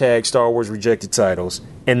 Hashtag Star Wars rejected titles.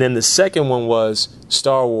 And then the second one was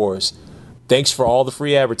Star Wars, thanks for all the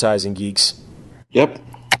free advertising, geeks. Yep.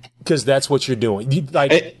 Because that's what you're doing.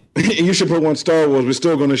 You should put one Star Wars. We're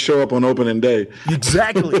still going to show up on opening day.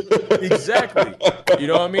 Exactly. You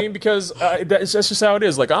know what I mean? Because that's just how it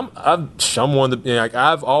is. I'm one of the.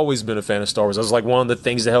 I've always been a fan of Star Wars. That was one of the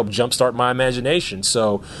things that helped jumpstart my imagination.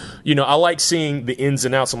 So, I like seeing the ins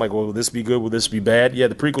and outs. I'm like, well, will this be good? Will this be bad? Yeah,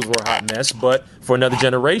 the prequels were a hot mess, but for another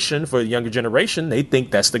generation, for the younger generation, they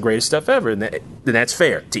think that's the greatest stuff ever, and that's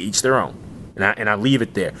fair. To each their own. And I leave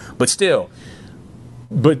it there. But still.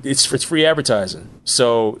 But it's free advertising.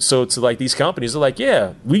 So to these companies, they're like,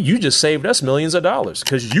 yeah, you just saved us millions of dollars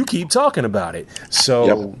because you keep talking about it.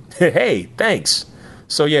 So hey, thanks.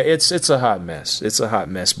 So yeah, it's a hot mess. It's a hot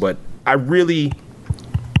mess. But I really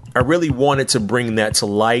wanted to bring that to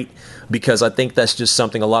light because I think that's just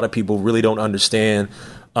something a lot of people really don't understand,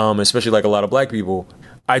 especially a lot of black people.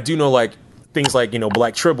 I do know things like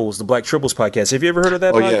Black Tribbles, the Black Tribbles podcast. Have you ever heard of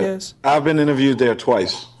that podcast? Yeah. I've been interviewed there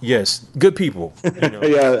twice. Yes, good people.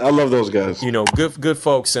 Yeah, I love those guys. Good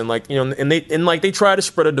folks, and they try to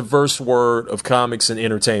spread a diverse word of comics and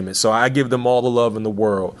entertainment. So I give them all the love in the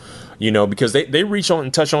world, because they reach on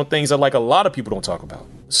and touch on things that a lot of people don't talk about.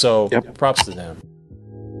 So props to them.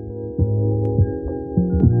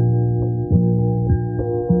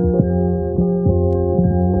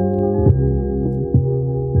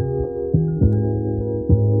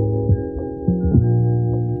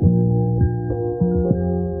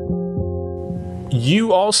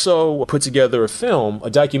 You also put together a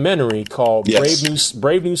documentary called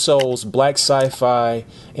Brave New Souls, Black Sci-Fi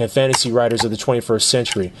and Fantasy Writers of the 21st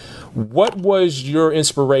Century. What was your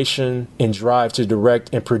inspiration and drive to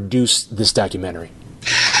direct and produce this documentary?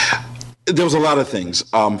 There was a lot of things.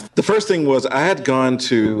 The first thing was I had gone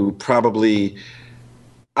to probably,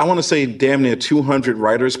 I want to say damn near 200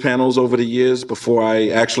 writers panels over the years before I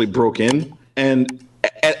actually broke in. And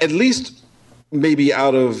at least maybe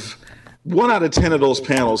one out of 10 of those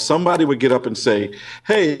panels, somebody would get up and say,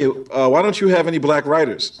 hey, why don't you have any black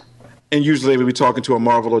writers? And usually we'd be talking to a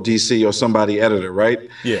Marvel or DC or somebody editor, right?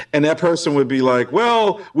 Yeah. And that person would be like,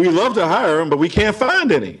 well, we love to hire them, but we can't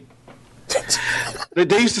find any.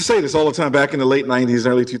 They used to say this all the time back in the late 90s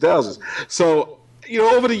and early 2000s. So,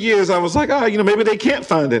 over the years, I was like, maybe they can't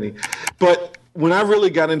find any. But when I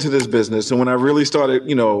really got into this business and when I really started,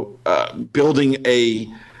 building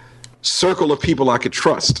circle of people I could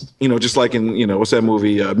trust, just like in, what's that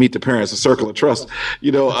movie, Meet the Parents, A Circle of Trust.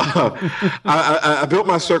 I built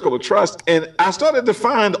my circle of trust, and I started to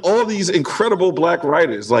find all these incredible black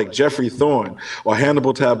writers like Jeffrey Thorne or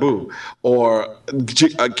Hannibal Taboo or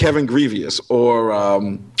Kevin Grievous or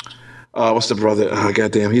what's the brother? Oh,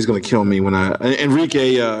 goddamn, he's going to kill me when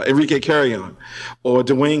Enrique Carrion or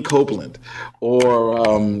Dwayne Copeland or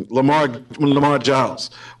Lamar Giles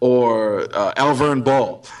or Alverne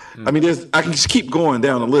Ball. I mean, I can just keep going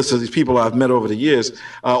down the list of these people I've met over the years,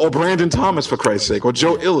 or Brandon Thomas, for Christ's sake, or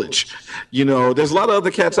Joe Illich. There's a lot of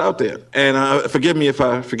other cats out there, and forgive me if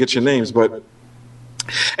I forget your names,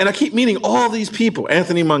 and I keep meeting all these people,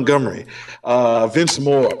 Anthony Montgomery, Vince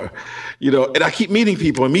Moore, and I keep meeting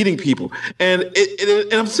people, and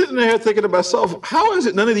I'm sitting there thinking to myself, how is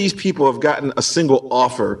it none of these people have gotten a single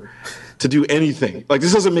offer to do anything? Like,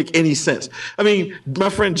 this doesn't make any sense. I mean, my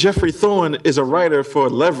friend Jeffrey Thorne is a writer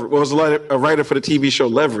for Leverage. Was a writer for the TV show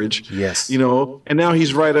Leverage. Yes. And now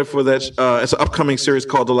he's writer for that. It's an upcoming series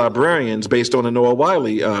called The Librarians, based on the Noah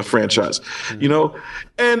Wiley franchise.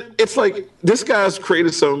 And it's like this guy's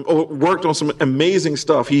worked on some amazing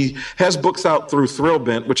stuff. He has books out through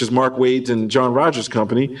Thrillbent, which is Mark Waid's and John Rogers'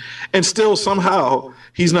 company, and still somehow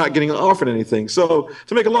he's not getting offered anything. So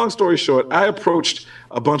to make a long story short, I approached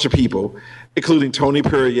a bunch of people, including Tony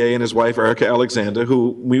Perrier and his wife, Erica Alexander,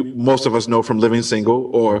 who most of us know from Living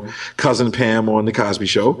Single or Cousin Pam on The Cosby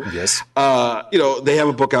Show. Yes. They have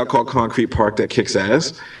a book out called Concrete Park that kicks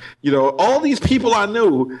ass. All these people I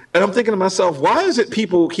knew, and I'm thinking to myself, why is it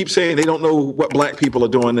people keep saying they don't know what black people are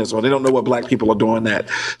doing this or they don't know what black people are doing that?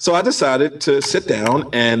 So I decided to sit down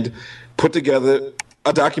and put together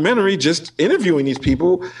a documentary just interviewing these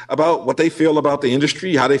people about what they feel about the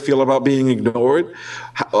industry, how they feel about being ignored,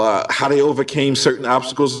 how they overcame certain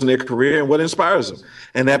obstacles in their career, and what inspires them.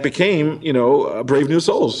 And that became, Brave New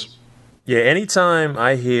Souls. Yeah, anytime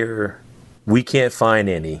I hear we can't find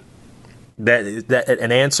any, that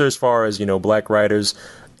an answer as far as, black writers,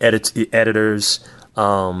 editors,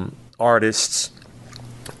 artists,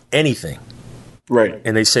 anything. Right.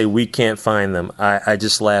 And they say we can't find them. I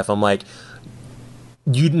just laugh. I'm like,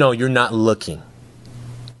 you're not looking.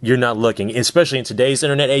 You're not looking, especially in today's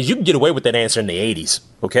internet age. You can get away with that answer in the 80s,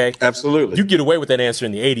 okay? Absolutely. You get away with that answer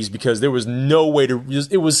in the 80s because there was no way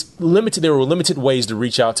it was limited. There were limited ways to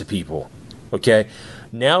reach out to people, okay?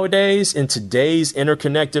 Nowadays, in today's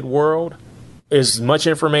interconnected world, as much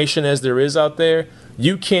information as there is out there,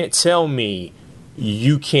 you can't tell me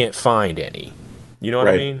you can't find any. You know what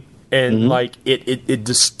I mean? And like it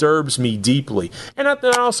disturbs me deeply. And I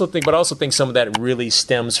also think some of that really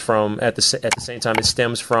stems from at the same time it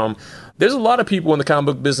stems from there's a lot of people in the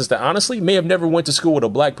comic book business that honestly may have never went to school with a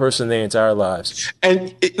black person their entire lives.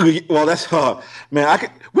 And that's man.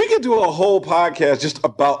 We could do a whole podcast just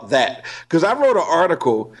about that, because I wrote an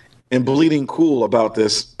article in Bleeding Cool about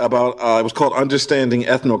this, it was called Understanding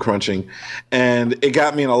Ethno-Crunching, and it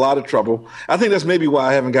got me in a lot of trouble. I think that's maybe why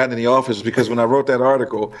I haven't gotten in the office, because when I wrote that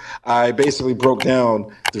article, I basically broke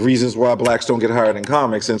down the reasons why blacks don't get hired in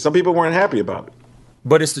comics, and some people weren't happy about it.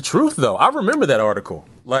 But it's the truth, though. I remember that article.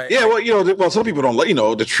 Like, yeah, well, some people don't like,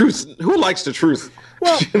 the truth. Who likes the truth?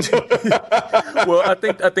 Well, well,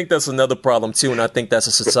 I think that's another problem too, and I think that's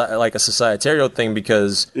a societal thing,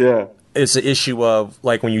 because yeah. It's an issue of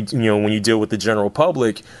like when you deal with the general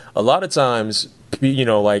public, a lot of times,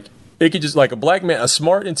 like it could just like a black man, a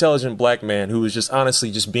smart, intelligent black man who is just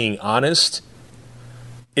honestly just being honest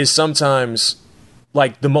is sometimes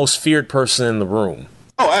like the most feared person in the room.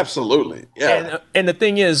 Oh, absolutely. Yeah. And the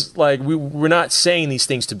thing is, like, we're not saying these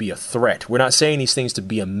things to be a threat. We're not saying these things to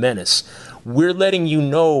be a menace. We're letting you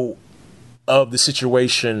know of the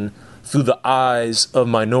situation through the eyes of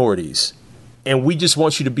minorities. And we just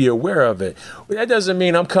want you to be aware of it. That doesn't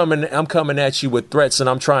mean I'm coming at you with threats and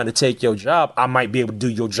I'm trying to take your job. I might be able to do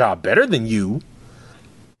your job better than you.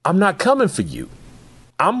 I'm not coming for you.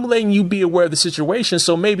 I'm letting you be aware of the situation,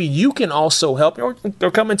 so maybe you can also help, or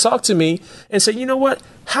come and talk to me and say, you know what?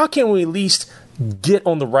 How can we at least get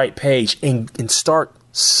on the right page and start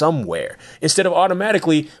somewhere, instead of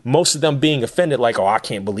automatically most of them being offended, like, oh, I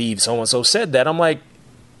can't believe so and so said that. I'm like,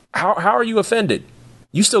 how are you offended?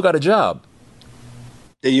 You still got a job.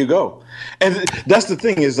 There you go. And that's the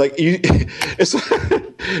thing, is like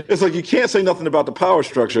it's like you can't say nothing about the power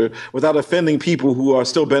structure without offending people who are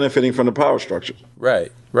still benefiting from the power structure.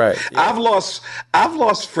 Right. Yeah. I've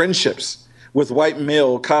lost friendships with white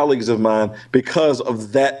male colleagues of mine because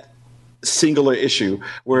of that singular issue,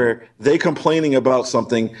 where they complaining about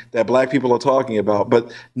something that black people are talking about,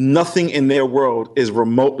 but nothing in their world is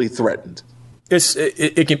remotely threatened.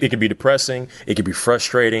 It can be depressing. It can be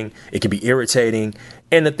frustrating. It can be irritating.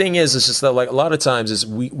 And the thing is, it's just that like a lot of times is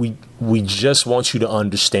we just want you to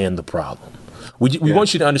understand the problem. We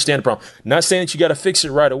want you to understand the problem. Not saying that you got to fix it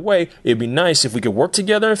right away. It'd be nice if we could work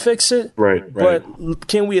together and fix it. Right. But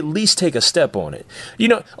can we at least take a step on it? You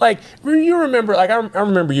know, like you remember, like I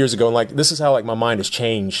remember years ago, and like this is how like my mind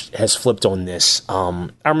has flipped on this. I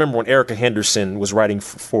remember when Erica Henderson was writing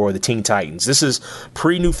for the Teen Titans. This is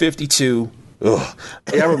pre-New 52. Ugh.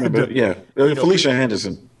 Yeah, I remember. Yeah, Felicia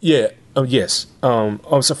Henderson. Yeah. Oh yes.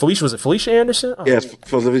 So Felicia, was it Felicia Anderson? Oh. Yes,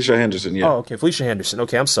 Felicia Henderson. Yeah. Oh, okay, Felicia Henderson.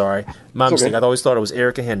 Okay, I'm sorry, my mistake. Okay. I always thought it was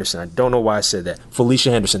Erica Henderson. I don't know why I said that.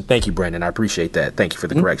 Felicia Henderson. Thank you, Brandon. I appreciate that. Thank you for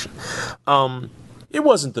the correction. It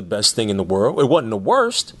wasn't the best thing in the world. It wasn't the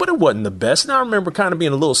worst, but it wasn't the best. And I remember kind of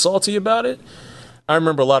being a little salty about it. I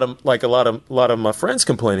remember a lot of my friends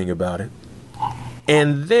complaining about it.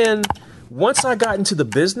 And then once I got into the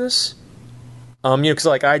business. Because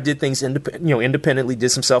like I did things independently, did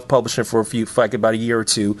some self-publishing for about a year or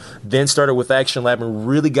two, then started with Action Lab and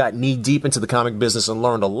really got knee deep into the comic business and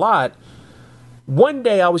learned a lot. One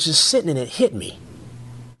day I was just sitting and it hit me.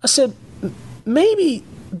 I said, maybe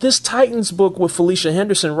this Titans book with Felicia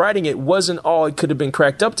Henderson writing it wasn't all it could have been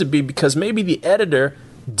cracked up to be, because maybe the editor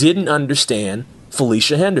didn't understand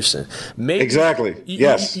Felicia Henderson. Maybe, exactly.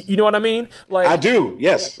 Yes. You know what I mean? Like I do.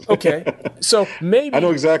 Yes. Okay. So maybe I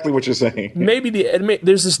know exactly what you're saying. Maybe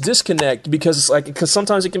there's this disconnect because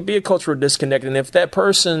sometimes it can be a cultural disconnect, and if that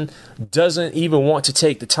person doesn't even want to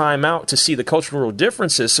take the time out to see the cultural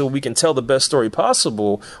differences so we can tell the best story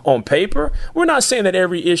possible on paper, we're not saying that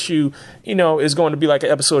every issue, is going to be like an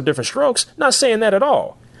episode of Different Strokes. Not saying that at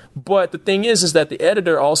all. But the thing is that the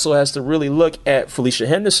editor also has to really look at Felicia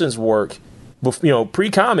Henderson's work,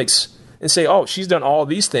 pre-comics, and say, oh, she's done all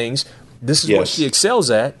these things. This is what she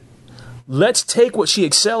excels at. Let's take what she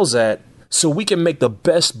excels at so we can make the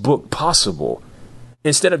best book possible,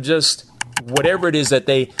 instead of just whatever it is that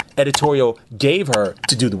they editorial gave her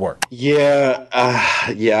to do the work. Yeah.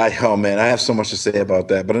 Oh man, I have so much to say about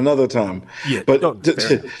that, but another time. Yeah. But I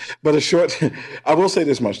will say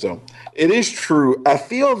this much though. It is true. I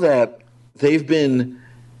feel that they've been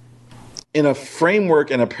in a framework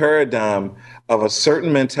and a paradigm of a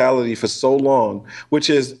certain mentality for so long, which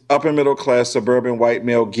is upper middle class, suburban, white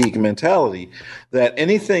male geek mentality, that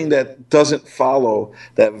anything that doesn't follow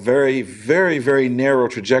that very, very, very narrow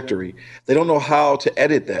trajectory, they don't know how to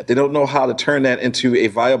edit that. They don't know how to turn that into a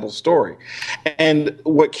viable story. And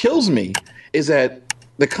what kills me is that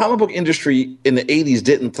the comic book industry in the 80s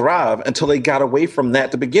didn't thrive until they got away from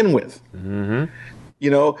that to begin with. Mm-hmm.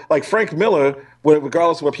 Like Frank Miller,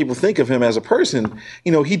 regardless of what people think of him as a person,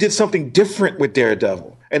 he did something different with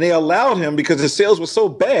Daredevil. And they allowed him because the sales were so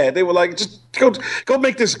bad. They were like, just go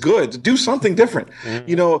make this good. Do something different.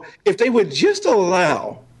 Mm-hmm. If they would just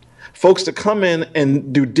allow folks to come in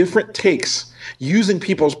and do different takes using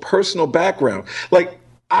people's personal background. Like,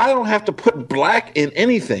 I don't have to put black in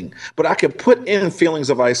anything, but I can put in feelings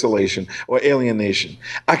of isolation or alienation.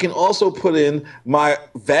 I can also put in my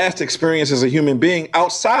vast experience as a human being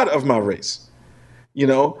outside of my race,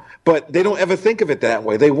 but they don't ever think of it that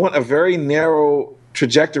way. They want a very narrow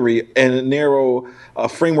trajectory and a narrow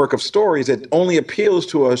framework of stories that only appeals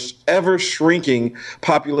to a ever shrinking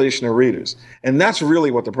population of readers. And that's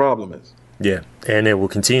really what the problem is. Yeah, and it will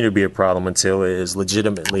continue to be a problem until it is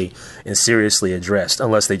legitimately and seriously addressed,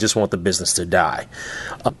 unless they just want the business to die.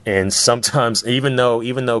 And sometimes, even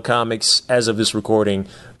though comics, as of this recording,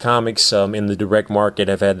 comics in the direct market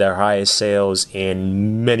have had their highest sales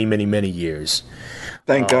in many, many, many years.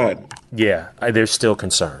 Thank God. Yeah, there's still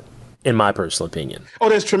concern, in my personal opinion. Oh,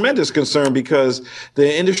 there's tremendous concern because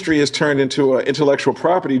the industry has turned into an intellectual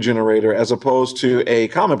property generator as opposed to a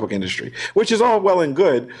comic book industry, which is all well and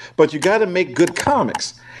good, but you got to make good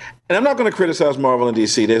comics. And I'm not going to criticize Marvel and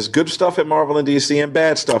DC. There's good stuff at Marvel and DC and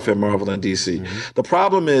bad stuff at Marvel and DC. Mm-hmm. The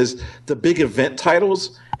problem is the big event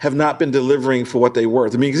titles have not been delivering for what they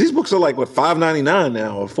worth. I mean, because these books are like, what, $5.99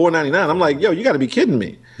 now or $4.99? I'm like, yo, you got to be kidding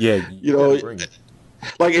me. Yeah,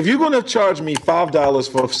 like, if you're going to charge me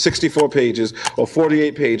 $5 for 64 pages or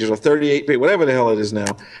 48 pages or 38 pages, whatever the hell it is now,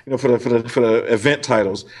 for the event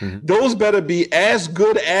titles, mm-hmm. those better be as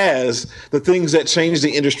good as the things that changed the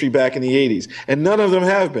industry back in the 80s. And none of them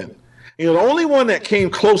have been. The only one that came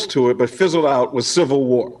close to it but fizzled out was Civil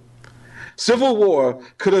War. Civil War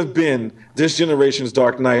could have been this generation's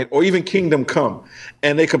Dark Knight or even Kingdom Come.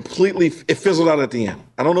 And it fizzled out at the end.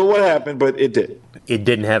 I don't know what happened, but it did. It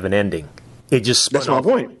didn't have an ending. It just spun That's off.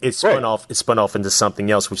 my point. It spun Right. off. It spun off into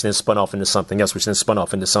something else, which then spun off into something else, which then spun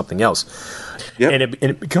off into something else, Yep. and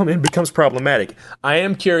it becomes problematic. I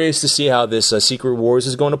am curious to see how this Secret Wars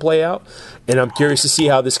is going to play out, and I'm curious to see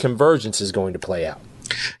how this Convergence is going to play out.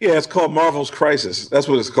 Yeah, it's called Marvel's Crisis. That's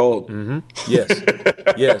what it's called. Yes,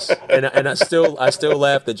 yes, and I still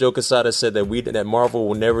laugh that Joe Quesada said that Marvel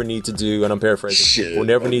will never need to do, and I'm paraphrasing, Shit. will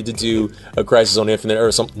never need to do a Crisis on Infinite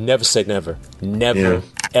Earth. Never say never, never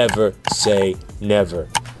ever say never.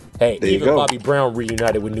 Hey, There you even go. Bobby Brown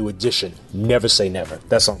reunited with New Edition. Never say never.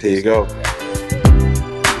 That's on. There you go.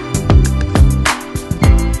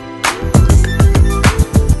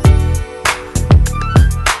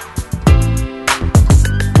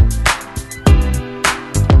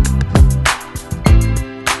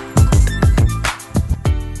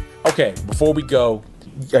 Okay, before we go,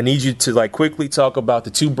 I need you to quickly talk about the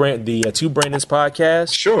two Brandons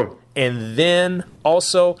podcast. Sure. And then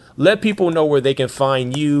also let people know where they can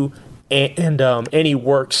find you and any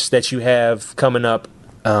works that you have coming up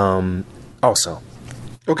also.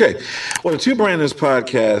 Okay. Well, the Two Brandons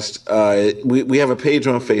podcast, we have a page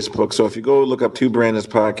on Facebook. So if you go look up Two Brandons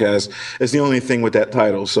podcast, it's the only thing with that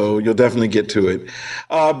title. So you'll definitely get to it.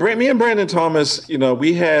 Me and Brandon Thomas,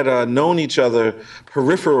 we had known each other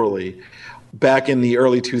peripherally back in the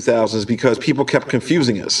early 2000s because people kept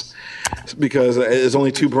confusing us because there's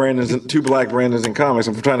only two black Brandons in comics.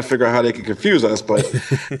 I'm trying to figure out how they could confuse us, but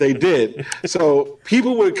they did. So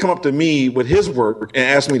people would come up to me with his work and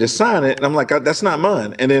ask me to sign it. And I'm like, that's not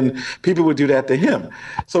mine. And then people would do that to him.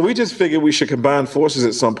 So we just figured we should combine forces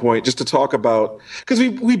at some point just to talk about, because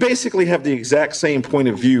we basically have the exact same point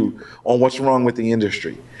of view on what's wrong with the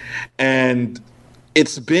industry. And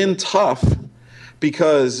it's been tough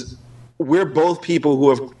because we're both people who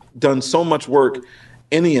have done so much work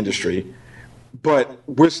in the industry, but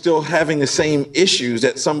we're still having the same issues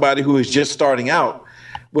that somebody who is just starting out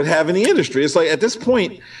would have in the industry. It's like at this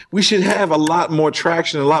point, we should have a lot more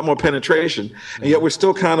traction, a lot more penetration, and yet we're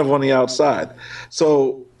still kind of on the outside.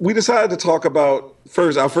 So we decided to talk about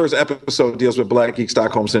our first episode deals with Black Geek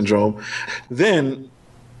Stockholm Syndrome. Then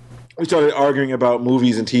we started arguing about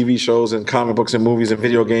movies and TV shows and comic books and movies and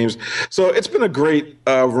video games. So it's been a great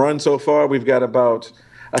run so far. We've got about,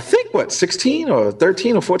 I think, 16 or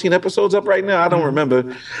 13 or 14 episodes up right now. I don't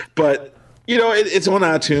remember. But, it's on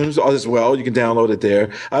iTunes as well. You can download it there.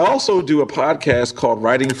 I also do a podcast called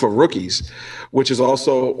Writing for Rookies, which is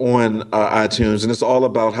also on iTunes. And it's all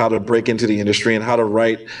about how to break into the industry and how to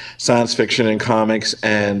write science fiction and comics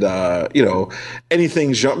and,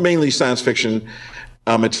 anything, mainly science fiction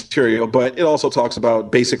material, but it also talks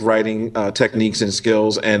about basic writing techniques and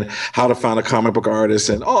skills and how to find a comic book artist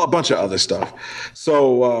and a bunch of other stuff.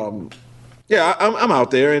 So, I'm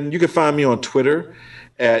out there, and you can find me on Twitter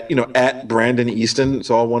at Brandon Easton. It's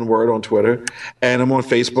all one word on Twitter. And I'm on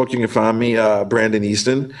Facebook. You can find me, Brandon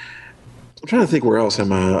Easton. I'm trying to think where else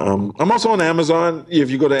am I. I'm also on Amazon.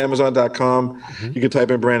 If you go to Amazon.com, you can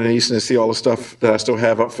type in Brandon Easton and see all the stuff that I still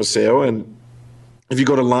have up for sale. And if you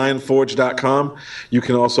go to lionforge.com, you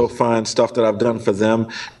can also find stuff that I've done for them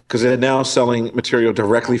because they're now selling material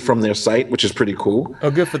directly from their site, which is pretty cool. Oh,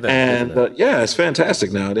 good for them. And it's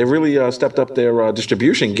fantastic now. They really stepped up their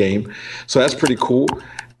distribution game, so that's pretty cool.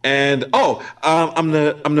 And I'm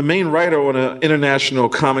the main writer on an international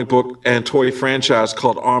comic book and toy franchise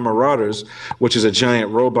called Marauders, which is a giant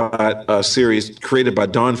robot series created by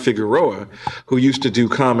Don Figueroa, who used to do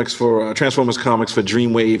comics for Transformers comics for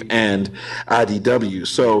Dreamwave and IDW.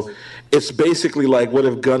 So it's basically like what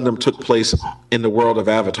if Gundam took place in the world of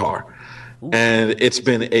Avatar. And it's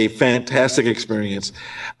been a fantastic experience.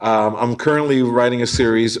 I'm currently writing a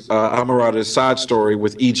series, Marauders Side Story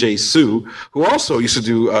with E.J. Sue, who also used to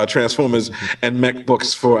do Transformers and mech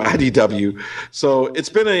books for IDW. So it's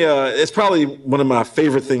been it's probably one of my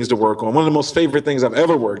favorite things to work on, one of the most favorite things I've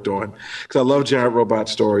ever worked on, because I love giant robot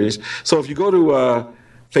stories. So if you go to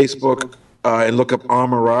Facebook and look up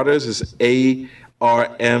Marauders, it's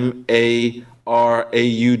Rauders,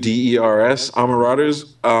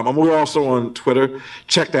 Marauders. We're also on Twitter.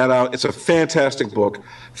 Check that out. It's a fantastic book.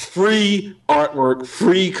 Free artwork,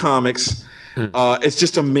 free comics. It's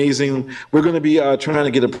just amazing. We're going to be trying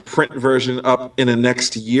to get a print version up in the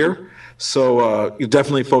next year. So you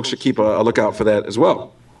definitely folks should keep a lookout for that as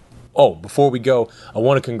well. Oh, before we go, I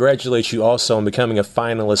want to congratulate you also on becoming a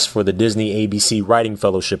finalist for the Disney ABC Writing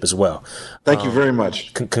Fellowship as well. Thank you very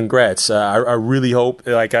much. Congrats. I really hope,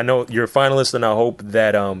 I know you're a finalist, and I hope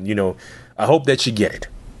that, I hope that you get it.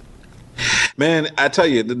 Man, I tell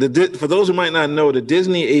you, for those who might not know, the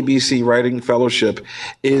Disney ABC Writing Fellowship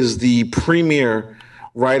is the premier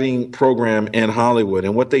writing program in Hollywood.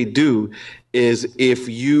 And what they do is if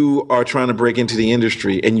you are trying to break into the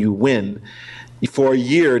industry and you win, for a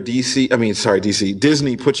year,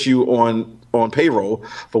 Disney puts you on payroll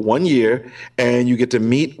for 1 year, and you get to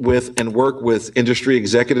meet with and work with industry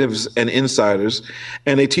executives and insiders,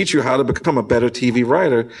 and they teach you how to become a better TV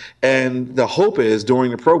writer. And the hope is during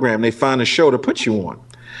the program, they find a show to put you on.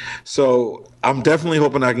 So I'm definitely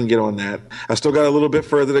hoping I can get on that. I still got a little bit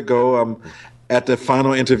further to go. I'm at the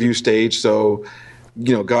final interview stage. So,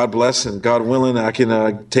 God bless, and God willing, I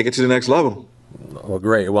can take it to the next level. Well,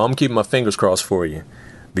 great. Well, I'm keeping my fingers crossed for you.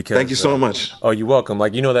 Because, thank you so much. Oh, you're welcome.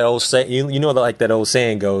 Like that old that old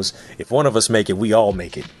saying goes, if one of us make it, we all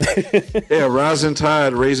make it. Yeah, rising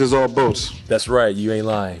tide raises all boats. That's right. You ain't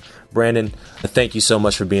lying. Brandon, thank you so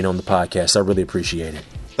much for being on the podcast. I really appreciate it.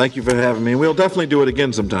 Thank you for having me. We'll definitely do it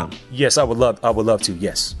again sometime. Yes, I would love to.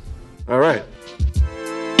 Yes. All right.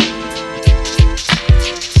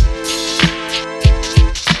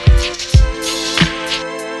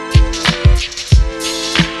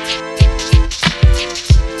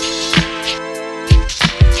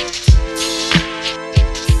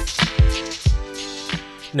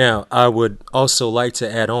 Now, I would also like to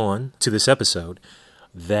add on to this episode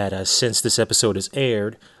that since this episode is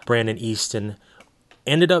aired, Brandon Easton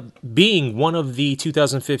ended up being one of the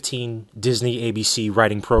 2015 Disney ABC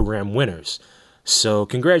Writing Program winners. So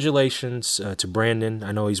congratulations to Brandon.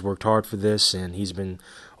 I know he's worked hard for this, and he's been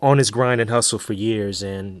on his grind and hustle for years.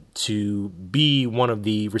 And to be one of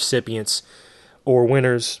the recipients or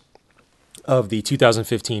winners of the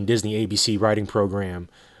 2015 Disney ABC Writing Program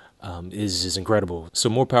is incredible. So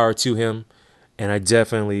more power to him, and I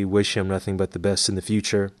definitely wish him nothing but the best in the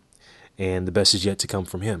future, and the best is yet to come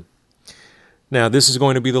from him. Now, this is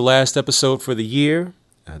going to be the last episode for the year.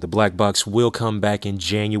 The Black Box will come back in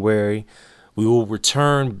January. We will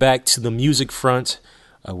return back to the music front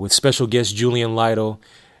with special guest Julian Lytle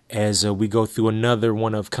as we go through another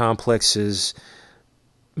one of Complex's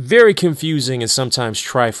very confusing and sometimes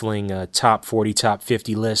trifling top 40, top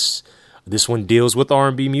 50 lists. This one deals with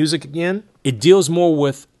R&B music again. It deals more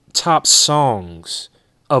with top songs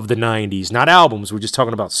of the 90s, not albums. We're just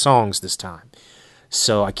talking about songs this time.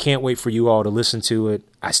 So I can't wait for you all to listen to it.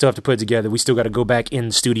 I still have to put it together. We still got to go back in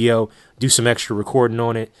the studio, do some extra recording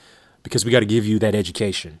on it, because we got to give you that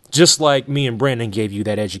education. Just like me and Brandon gave you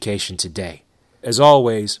that education today. As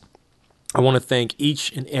always, I want to thank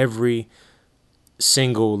each and every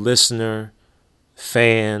single listener,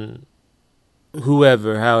 fan,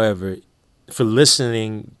 whoever, however, for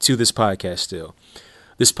listening to this podcast still.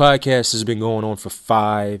 This podcast has been going on for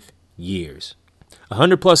 5 years.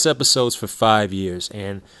 100 plus episodes for 5 years,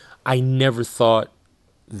 and I never thought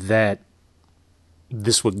that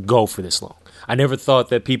this would go for this long. I never thought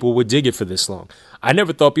that people would dig it for this long. I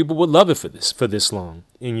never thought people would love it for this long.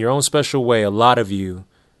 In your own special way, a lot of you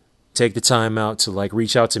take the time out to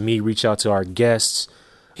reach out to me, reach out to our guests,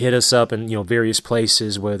 hit us up in various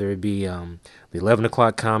places, whether it be the 11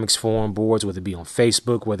 o'clock comics forum boards, whether it be on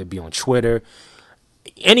Facebook, whether it be on Twitter,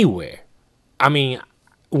 anywhere. I mean,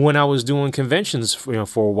 when I was doing conventions for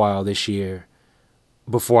a while this year,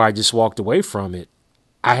 before I just walked away from it,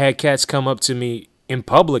 I had cats come up to me in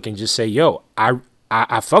public and just say, "Yo, I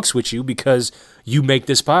fucks with you because you make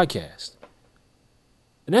this podcast,"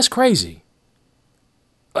 and that's crazy.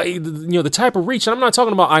 The type of reach, and I'm not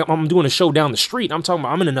talking about I'm doing a show down the street. I'm talking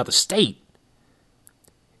about I'm in another state,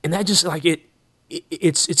 and that just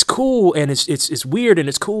it's cool, and it's weird, and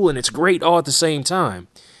it's cool, and it's great all at the same time.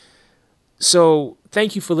 So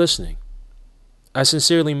thank you for listening. I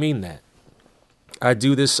sincerely mean that. I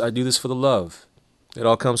do this for the love. It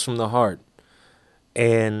all comes from the heart.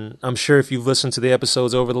 And I'm sure if you've listened to the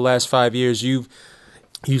episodes over the last 5 years, you've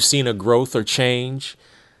seen a growth or change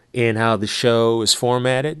in how the show is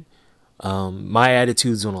formatted. My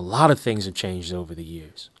attitudes on a lot of things have changed over the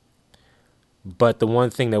years. But the one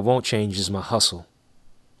thing that won't change is my hustle.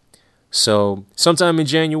 So sometime in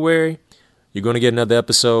January, you're going to get another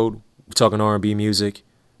episode. We're talking R&B music,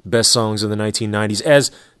 best songs of the 1990s,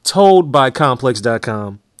 as told by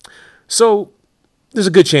Complex.com. So there's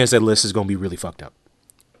a good chance that list is going to be really fucked up.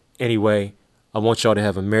 Anyway, I want y'all to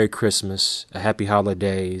have a Merry Christmas, a Happy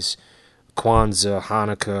Holidays, Kwanzaa,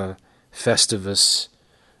 Hanukkah, Festivus,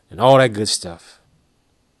 and all that good stuff.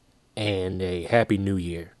 And a Happy New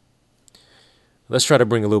Year. Let's try to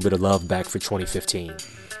bring a little bit of love back for 2015.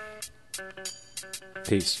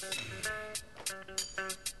 Peace.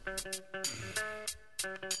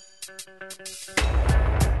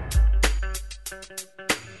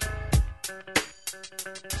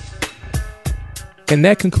 And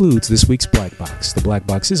that concludes this week's Black Box. The Black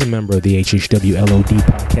Box is a member of the HHWLOD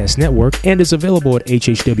Podcast Network and is available at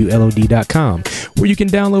hhwlod.com, where you can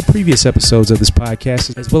download previous episodes of this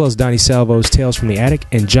podcast, as well as Donnie Salvo's Tales from the Attic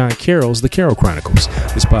and John Carroll's The Carroll Chronicles.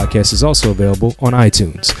 This podcast is also available on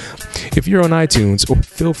iTunes. If you're on iTunes,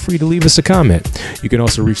 feel free to leave us a comment. You can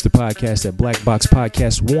also reach the podcast at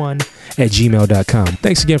blackboxpodcast1@gmail.com.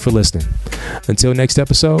 Thanks again for listening. Until next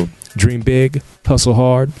episode, dream big, hustle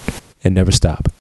hard, and never stop.